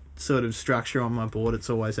sort of structure on my board, it's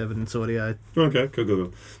always Evidence Audio. Okay,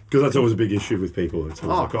 cool. Because that's always a big issue with people. It's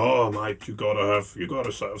always mate, you gotta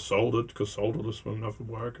have soldered because solderless will never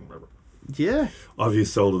work and blah, blah. Yeah. I've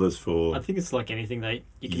used solderless for. I think it's like anything that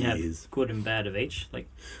you can have good and bad of each. Like,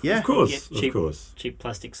 of course, cheap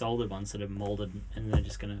plastic soldered ones that are molded and they're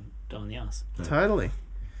just gonna die on the ass. Yeah. Totally.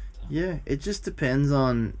 So. Yeah, it just depends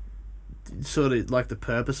on sort of like the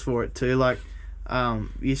purpose for it too. Like,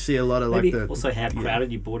 you see a lot of maybe like also how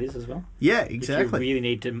crowded your board is as well. Yeah, exactly. If you really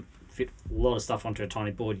need to fit a lot of stuff onto a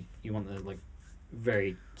tiny board, you want the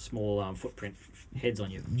very small footprint heads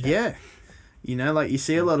on your jack. Yeah. Like you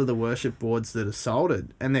see a lot of the worship boards that are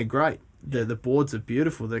soldered and they're great. the boards are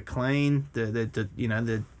beautiful. They're clean.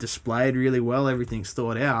 They're displayed really well. Everything's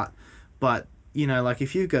thought out. But like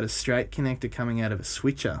if you've got a straight connector coming out of a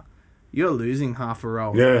switcher, you're losing half a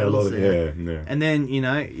row. Yeah, a lot of yeah. And then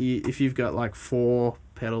if you've got like 4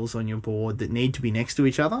 pedals on your board that need to be next to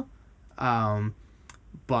each other,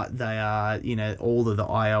 but they are all of the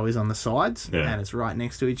I/O is on the sides and it's right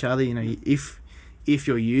next to each other. If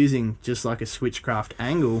you're using just like a switchcraft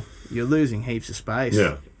angle, you're losing heaps of space.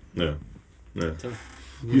 Yeah.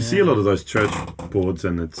 You see a lot of those church boards,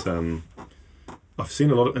 and it's I've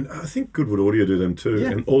seen a lot of, and I think Goodwood Audio do them too.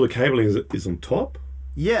 And all the cabling is on top.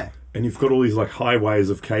 Yeah. And you've got all these like highways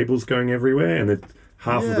of cables going everywhere, and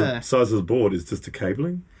half of the size of the board is just the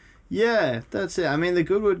cabling. Yeah, that's it. I mean, the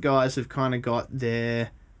Goodwood guys have kind of got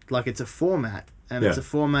their it's a format, and it's a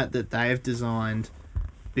format that they've designed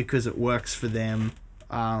because it works for them.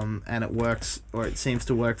 And it works, or it seems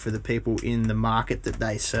to work for the people in the market that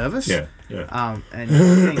they service. Yeah. And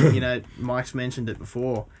I think, Mike's mentioned it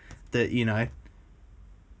before, that,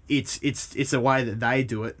 it's a way that they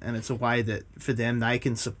do it, and it's a way that for them they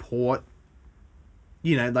can support,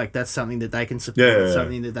 that's something that they can support,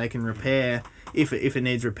 something that they can repair if it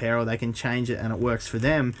needs repair, or they can change it and it works for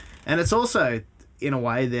them. And it's also, in a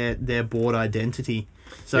way, their board identity.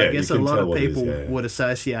 So I guess a lot of people would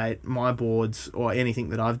associate my boards or anything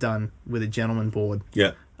that I've done with a gentleman board.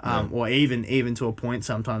 Yeah. Or even to a point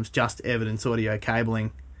sometimes just evidence audio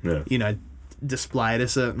cabling, displayed a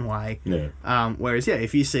certain way. Yeah. Whereas,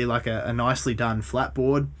 if you see like a nicely done flat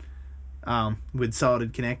board with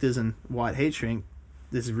soldered connectors and white heat shrink,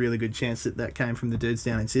 there's a really good chance that came from the dudes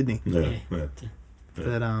down in Sydney. Yeah.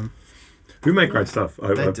 But who make great stuff.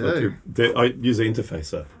 They do. I use the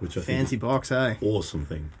interfacer, which I think fancy box, awesome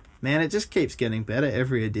thing. Man, it just keeps getting better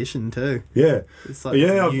every edition too. Yeah, it's like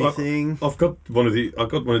a new thing. I've got one of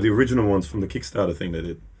the original ones from the Kickstarter thing they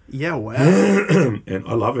did. Yeah, wow. And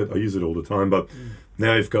I love it. I use it all the time. But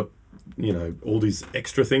now you've got all these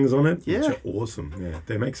extra things on it, which are awesome. Yeah,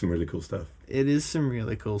 they make some really cool stuff. It is some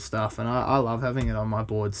really cool stuff, and I love having it on my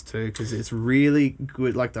boards too, because it's really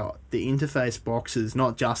good. Like the interface boxes,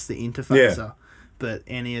 not just the interfacer, but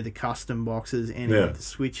any of the custom boxes, any of the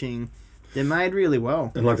switching, they're made really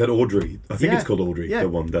well. And like that Audrey, I think it's called Audrey, the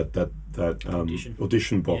one that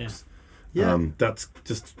audition box. Yeah. That's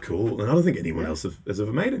just cool, and I don't think anyone else has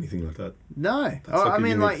ever made anything like that. No, I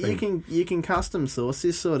mean, like thing. you can custom source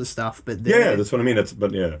this sort of stuff, but that's what I mean.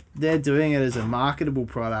 They're doing it as a marketable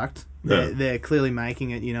product. They're clearly making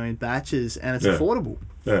it, in batches, and it's affordable.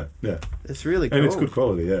 Yeah, it's really cool, and it's good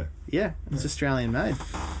quality. Yeah, it's Australian made.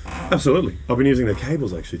 Absolutely, I've been using their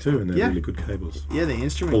cables actually too, and they're really good cables. Yeah, the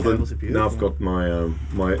instrument cables are beautiful. Now I've got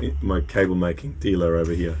my cable making dealer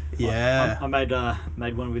over here. Yeah, I made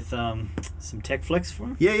one with some Tech Flex for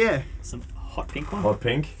him. Yeah. Some hot pink one. Hot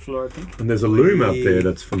pink. Fluoro pink. And there's a loom out there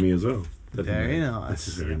that's for me as well. Very nice. This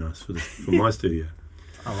is very nice for my studio.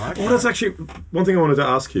 I like that. That's actually one thing I wanted to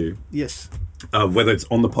ask you. Yes. Whether it's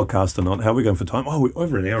on the podcast or not. How are we going for time? Oh, we're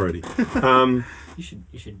over an hour already. You should.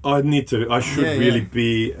 I should really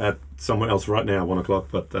be at somewhere else right now, 1:00.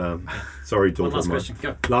 But sorry, One last question.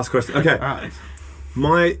 Go. Last question. Okay. All right.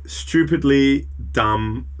 My stupidly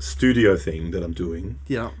dumb studio thing that I'm doing.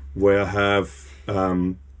 Yeah. Where I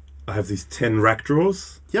have these 10 rack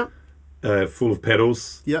drawers. Yep. Full of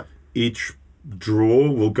pedals. Yep. Each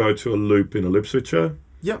drawer will go to a loop in a loop switcher.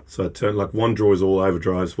 Yep. So I turn one drawer is all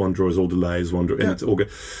overdrives, one drawer is all delays, and it's all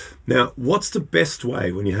good. Now, what's the best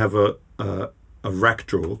way when you have a rack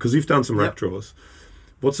drawer? Because you've done some rack drawers.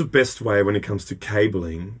 What's the best way when it comes to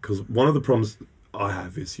cabling? Because one of the problems I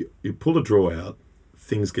have is you pull a drawer out,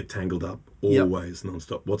 things get tangled up always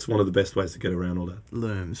non-stop. What's one of the best ways to get around all that?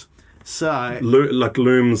 Looms. So like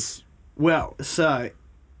looms. Well, so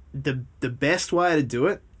the best way to do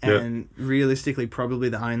it, and realistically probably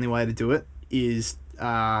the only way to do it, is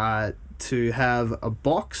to have a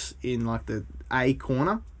box in like the A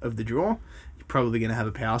corner of the drawer. You're probably going to have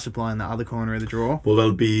a power supply in the other corner of the drawer.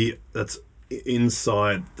 Well, that's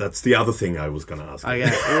inside. That's the other thing I was going to ask. Okay,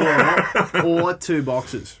 or 2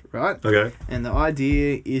 boxes, right? Okay. And the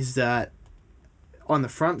idea is that on the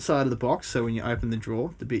front side of the box, so when you open the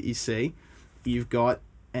drawer, the bit you see, you've got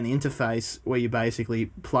an interface where you're basically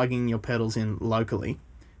plugging your pedals in locally.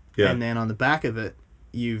 Yeah. And then on the back of it,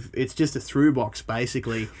 it's just a through box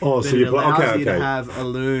basically. Oh, so it allows you to have a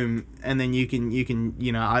loom, and then you can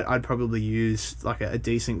I'd probably use like a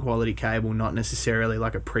decent quality cable, not necessarily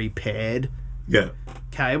like a prepared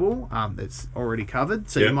cable that's already covered.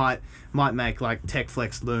 So you might make like Tech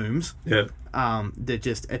Flex looms that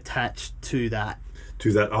just attach to that.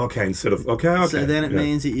 Okay, instead of okay. So then it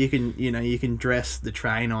means that you can dress the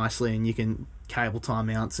tray nicely, and you can cable tie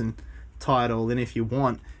mounts and tie it all in if you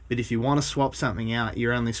want. But if you want to swap something out,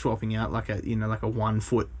 you're only swapping out like a 1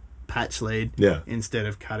 foot patch lead instead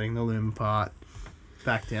of cutting the loom apart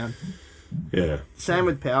back down. Yeah. Same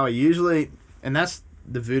with power. Usually, and that's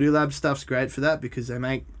the Voodoo Lab stuff's great for that because they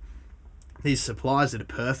make these supplies that are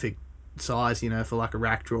perfect size, for like a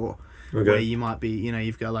rack draw. Okay. Where you might be,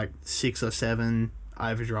 you've got like 6 or 7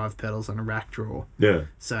 overdrive pedals on a rack draw. Yeah.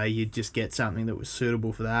 So you'd just get something that was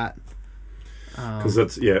suitable for that. Because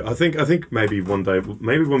that's I think maybe one day,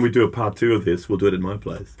 maybe when we do a part 2 of this, we'll do it at my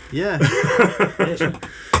place. Yeah. Yeah, sure.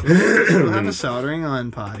 We'll have a soldering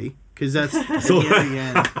iron party because that's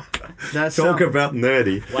again. That's Talk about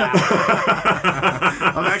nerdy. Wow.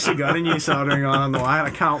 I've actually got a new soldering iron on the way, and I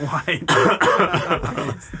can't wait.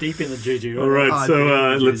 It's deep in the juju. All right,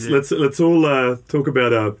 so let's all talk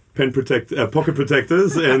about pocket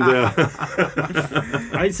protectors and.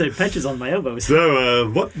 I'd say patches on my elbows. So,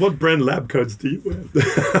 what brand lab coats do you wear?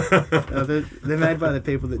 They're made by the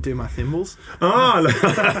people that do my thimbles. Oh,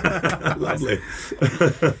 lovely.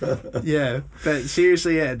 Yeah, but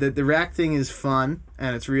seriously, the rack thing is fun,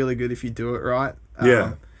 and it's really good if you do it right.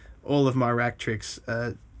 All of my rack tricks,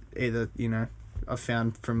 either I've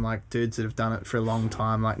found from like dudes that have done it for a long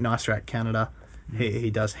time, like Nice Rack Canada.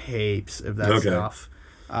 He does heaps of that stuff.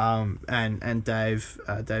 And Dave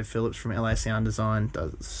Phillips from LA Sound Design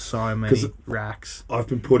does so many racks. I've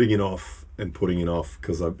been putting it off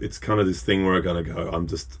because it's kind of this thing where I'm going to go,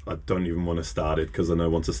 I don't even want to start it because I know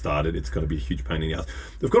once I start it, it's going to be a huge pain in the ass.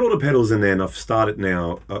 They've got all the pedals in there and I've started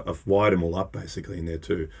now. I've wired them all up basically in there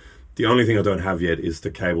too. The only thing I don't have yet is the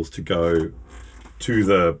cables to go to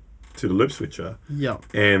the loop switcher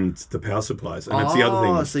and the power supplies. And that's the other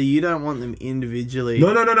thing. So you don't want them individually?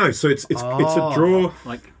 No. So it's a draw.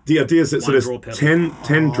 Like the idea is that so there's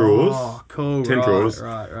 10 drawers. Oh, cool. 10 drawers.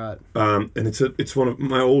 Right. And it's one of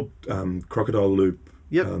my old Crocodile loop.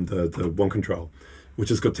 Yep. The one control, which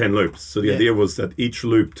has got 10 loops. So the idea was that each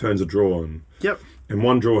loop turns a draw on. Yep. And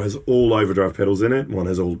one drawer has all overdrive pedals in it. One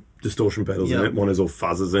has all distortion pedals in it. One has all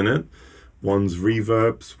fuzzes in it. One's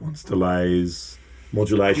reverbs. One's delays.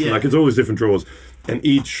 Modulation, like it's all these different drawers, and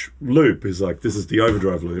each loop is like, this is the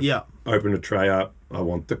overdrive loop. Yeah. Open a tray up. I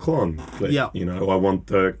want the clon click. Yeah. I want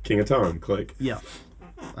the King of Tone click. Yeah.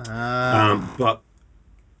 But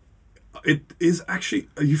it is actually,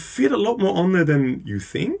 you fit a lot more on there than you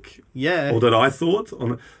think. Yeah. Or that I thought.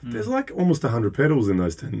 There's like almost 100 pedals in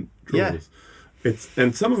those 10 drawers. Yeah.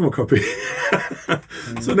 And some of them are copied.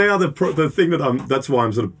 So now the thing that's why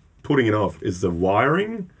I'm sort of putting it off is the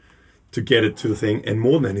wiring to get it to the thing, and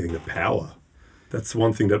more than anything, the power. That's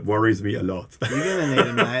one thing that worries me a lot. You're going to need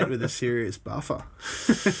a mate with a serious buffer.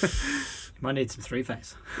 You might need some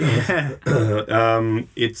 3-phase. Yeah.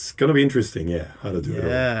 It's going to be interesting, how to do it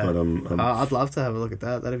all. But, I'd love to have a look at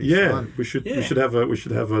that. That'd be fun. We should have a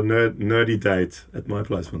nerdy date at my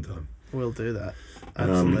place one time. We'll do that.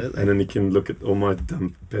 Absolutely. And then you can look at all my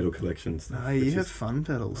dumb pedal collections. You have fun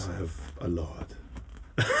pedals. I have a lot.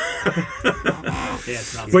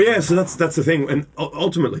 So that's the thing, and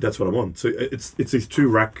ultimately that's what I want. So it's these 2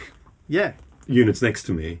 rack units next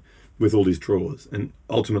to me with all these drawers, and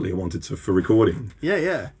ultimately I want it for recording.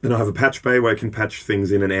 And I have a patch bay where I can patch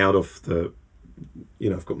things in and out of the,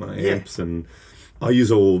 I've got my amps, and I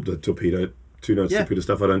use all the torpedo 2-note torpedo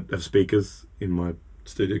stuff. I don't have speakers in my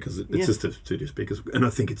studio because it's just the studio speakers, and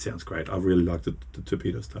I think it sounds great. I really like the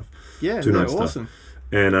torpedo stuff. 2-note stuff. Awesome.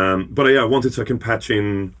 And I wanted so I can patch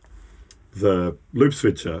in the loop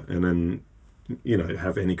switcher and then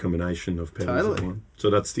have any combination of pedals I want. So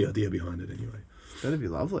that's the idea behind it anyway. That'd be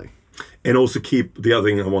lovely. And also keep the other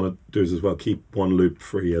thing I want to do is as well keep one loop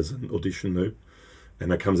free as an audition loop,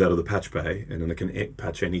 and that comes out of the patch bay, and then I can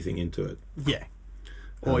patch anything into it. Yeah.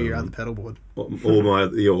 Or your other pedal board. Or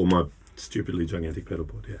my stupidly gigantic pedal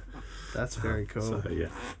board. Yeah. That's very cool. So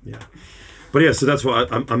But so that's why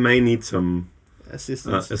I may need some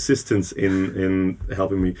assistance in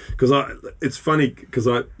helping me, because it's funny because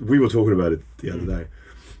we were talking about it the other day.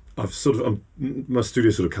 My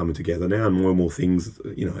studio's sort of coming together now, and more things.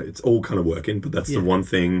 It's all kind of working, but that's the one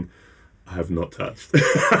thing I have not touched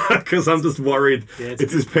because I'm just worried.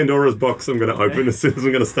 It's this Pandora's box I'm going to open as soon as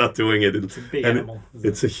I'm going to start doing it. It's a big animal.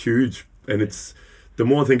 It's a huge, and it's the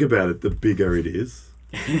more I think about it, the bigger it is.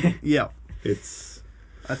 Yeah, it's.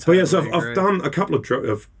 Totally so I've done a couple of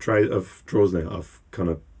drawers now. I've kind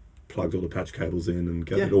of plugged all the patch cables in and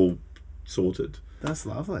got it all sorted. That's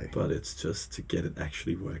lovely. But it's just to get it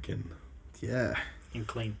actually working. Yeah. And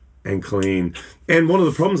clean. And one of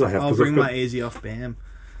the problems I have... I'll bring my easy off BAM.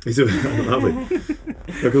 Lovely.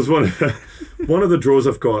 Because one of the drawers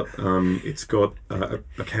I've got, it's got a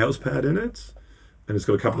cow's pad in it. and it's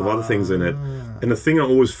got a couple of other things in it. And the thing I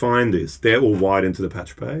always find is they're all wired into the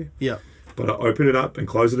patch bay. Yep. But I open it up and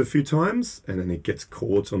close it a few times, and then it gets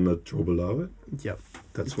caught on the drawer below it. Yep.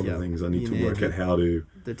 That's one of the things I need to work out how to...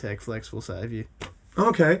 The Tech Flex will save you.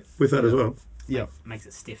 Okay, with that as well. Yep. Makes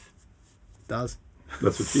it stiff. Does.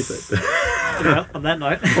 That's what she said. Well, on that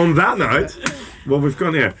note. On that note, well, we've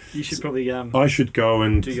gone here. You should probably... I should go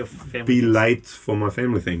and do your family be things. late for my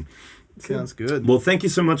family thing. Sounds good. Well, thank you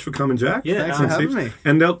so much for coming, Jack. Yeah, thanks for having me.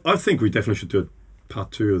 And I think we definitely should do a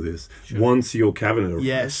part 2 of this once your cabinet arrives.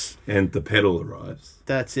 Yes. And the pedal arrives.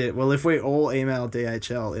 That's it. Well, if we all email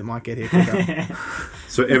DHL, it might get here quicker.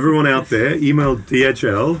 So everyone out there, email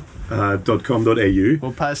dhl.com.au.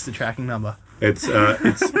 We'll post the tracking number. It's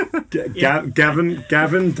Gavin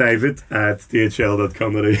David at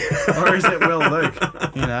dhl.com.au. Or is it Will Luke?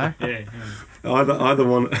 You know? Yeah. Either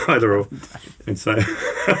one, either or. And say,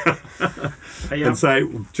 and say,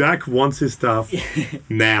 Jack wants his stuff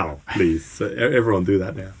now, please. So everyone do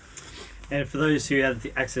that now. And for those who have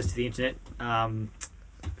the access to the internet,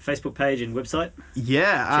 Facebook page and website.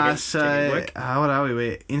 Yeah. What are we?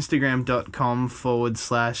 We're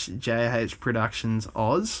Instagram.com/JH Productions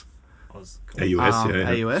Oz. Cool. AUS,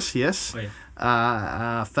 AUS, yes. Oh, yeah.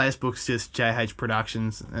 Facebook's just JH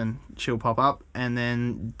Productions and she'll pop up. And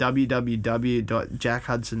then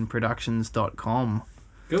www.jackhudsonproductions.com.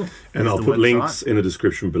 Cool. And I'll put links in the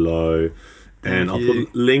description below. And I'll put a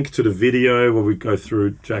link to the video where we go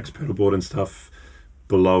through Jack's pedalboard and stuff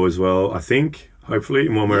below as well, I think. Hopefully,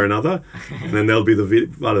 in one way or another. And then there'll be the video.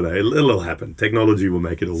 I don't know. It'll happen. Technology will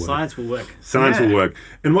make it all work. Science will work. Science will work.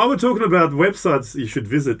 And while we're talking about websites you should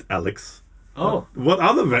visit, Alex. Oh. What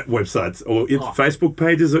other websites or Facebook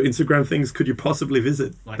pages or Instagram things could you possibly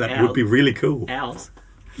visit? Like that would be really cool. Ours?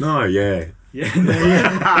 No, yeah. Yeah.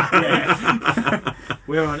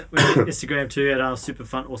 We're on Instagram too at our Super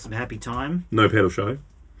Fun Awesome Happy Time. No Pedal Show.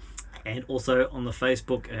 And also on the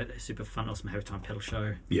Facebook at Super Fun Awesome Happy Time Pedal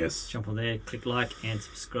Show. Yes. Jump on there, click like and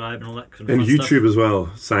subscribe and all that kind of and fun YouTube stuff. as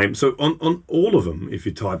well. Same. So on all of them, if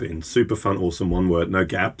you type in Super Fun Awesome, one word, no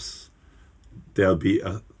gaps, there'll be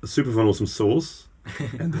a Super Fun Awesome source,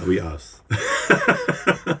 and there'll be us.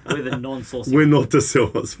 We're the non-source. We're not the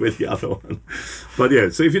source. We're the other one. But yeah,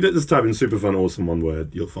 so if you just type in Super Fun Awesome, one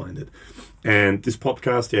word, you'll find it. And this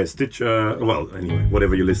podcast, Stitcher, well, anyway,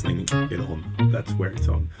 whatever you're listening it on, that's where it's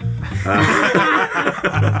on.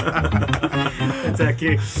 That's our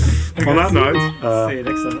cue. On that note, see you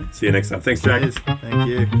next time. See you next time. Thanks, Jack. Thank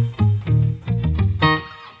you.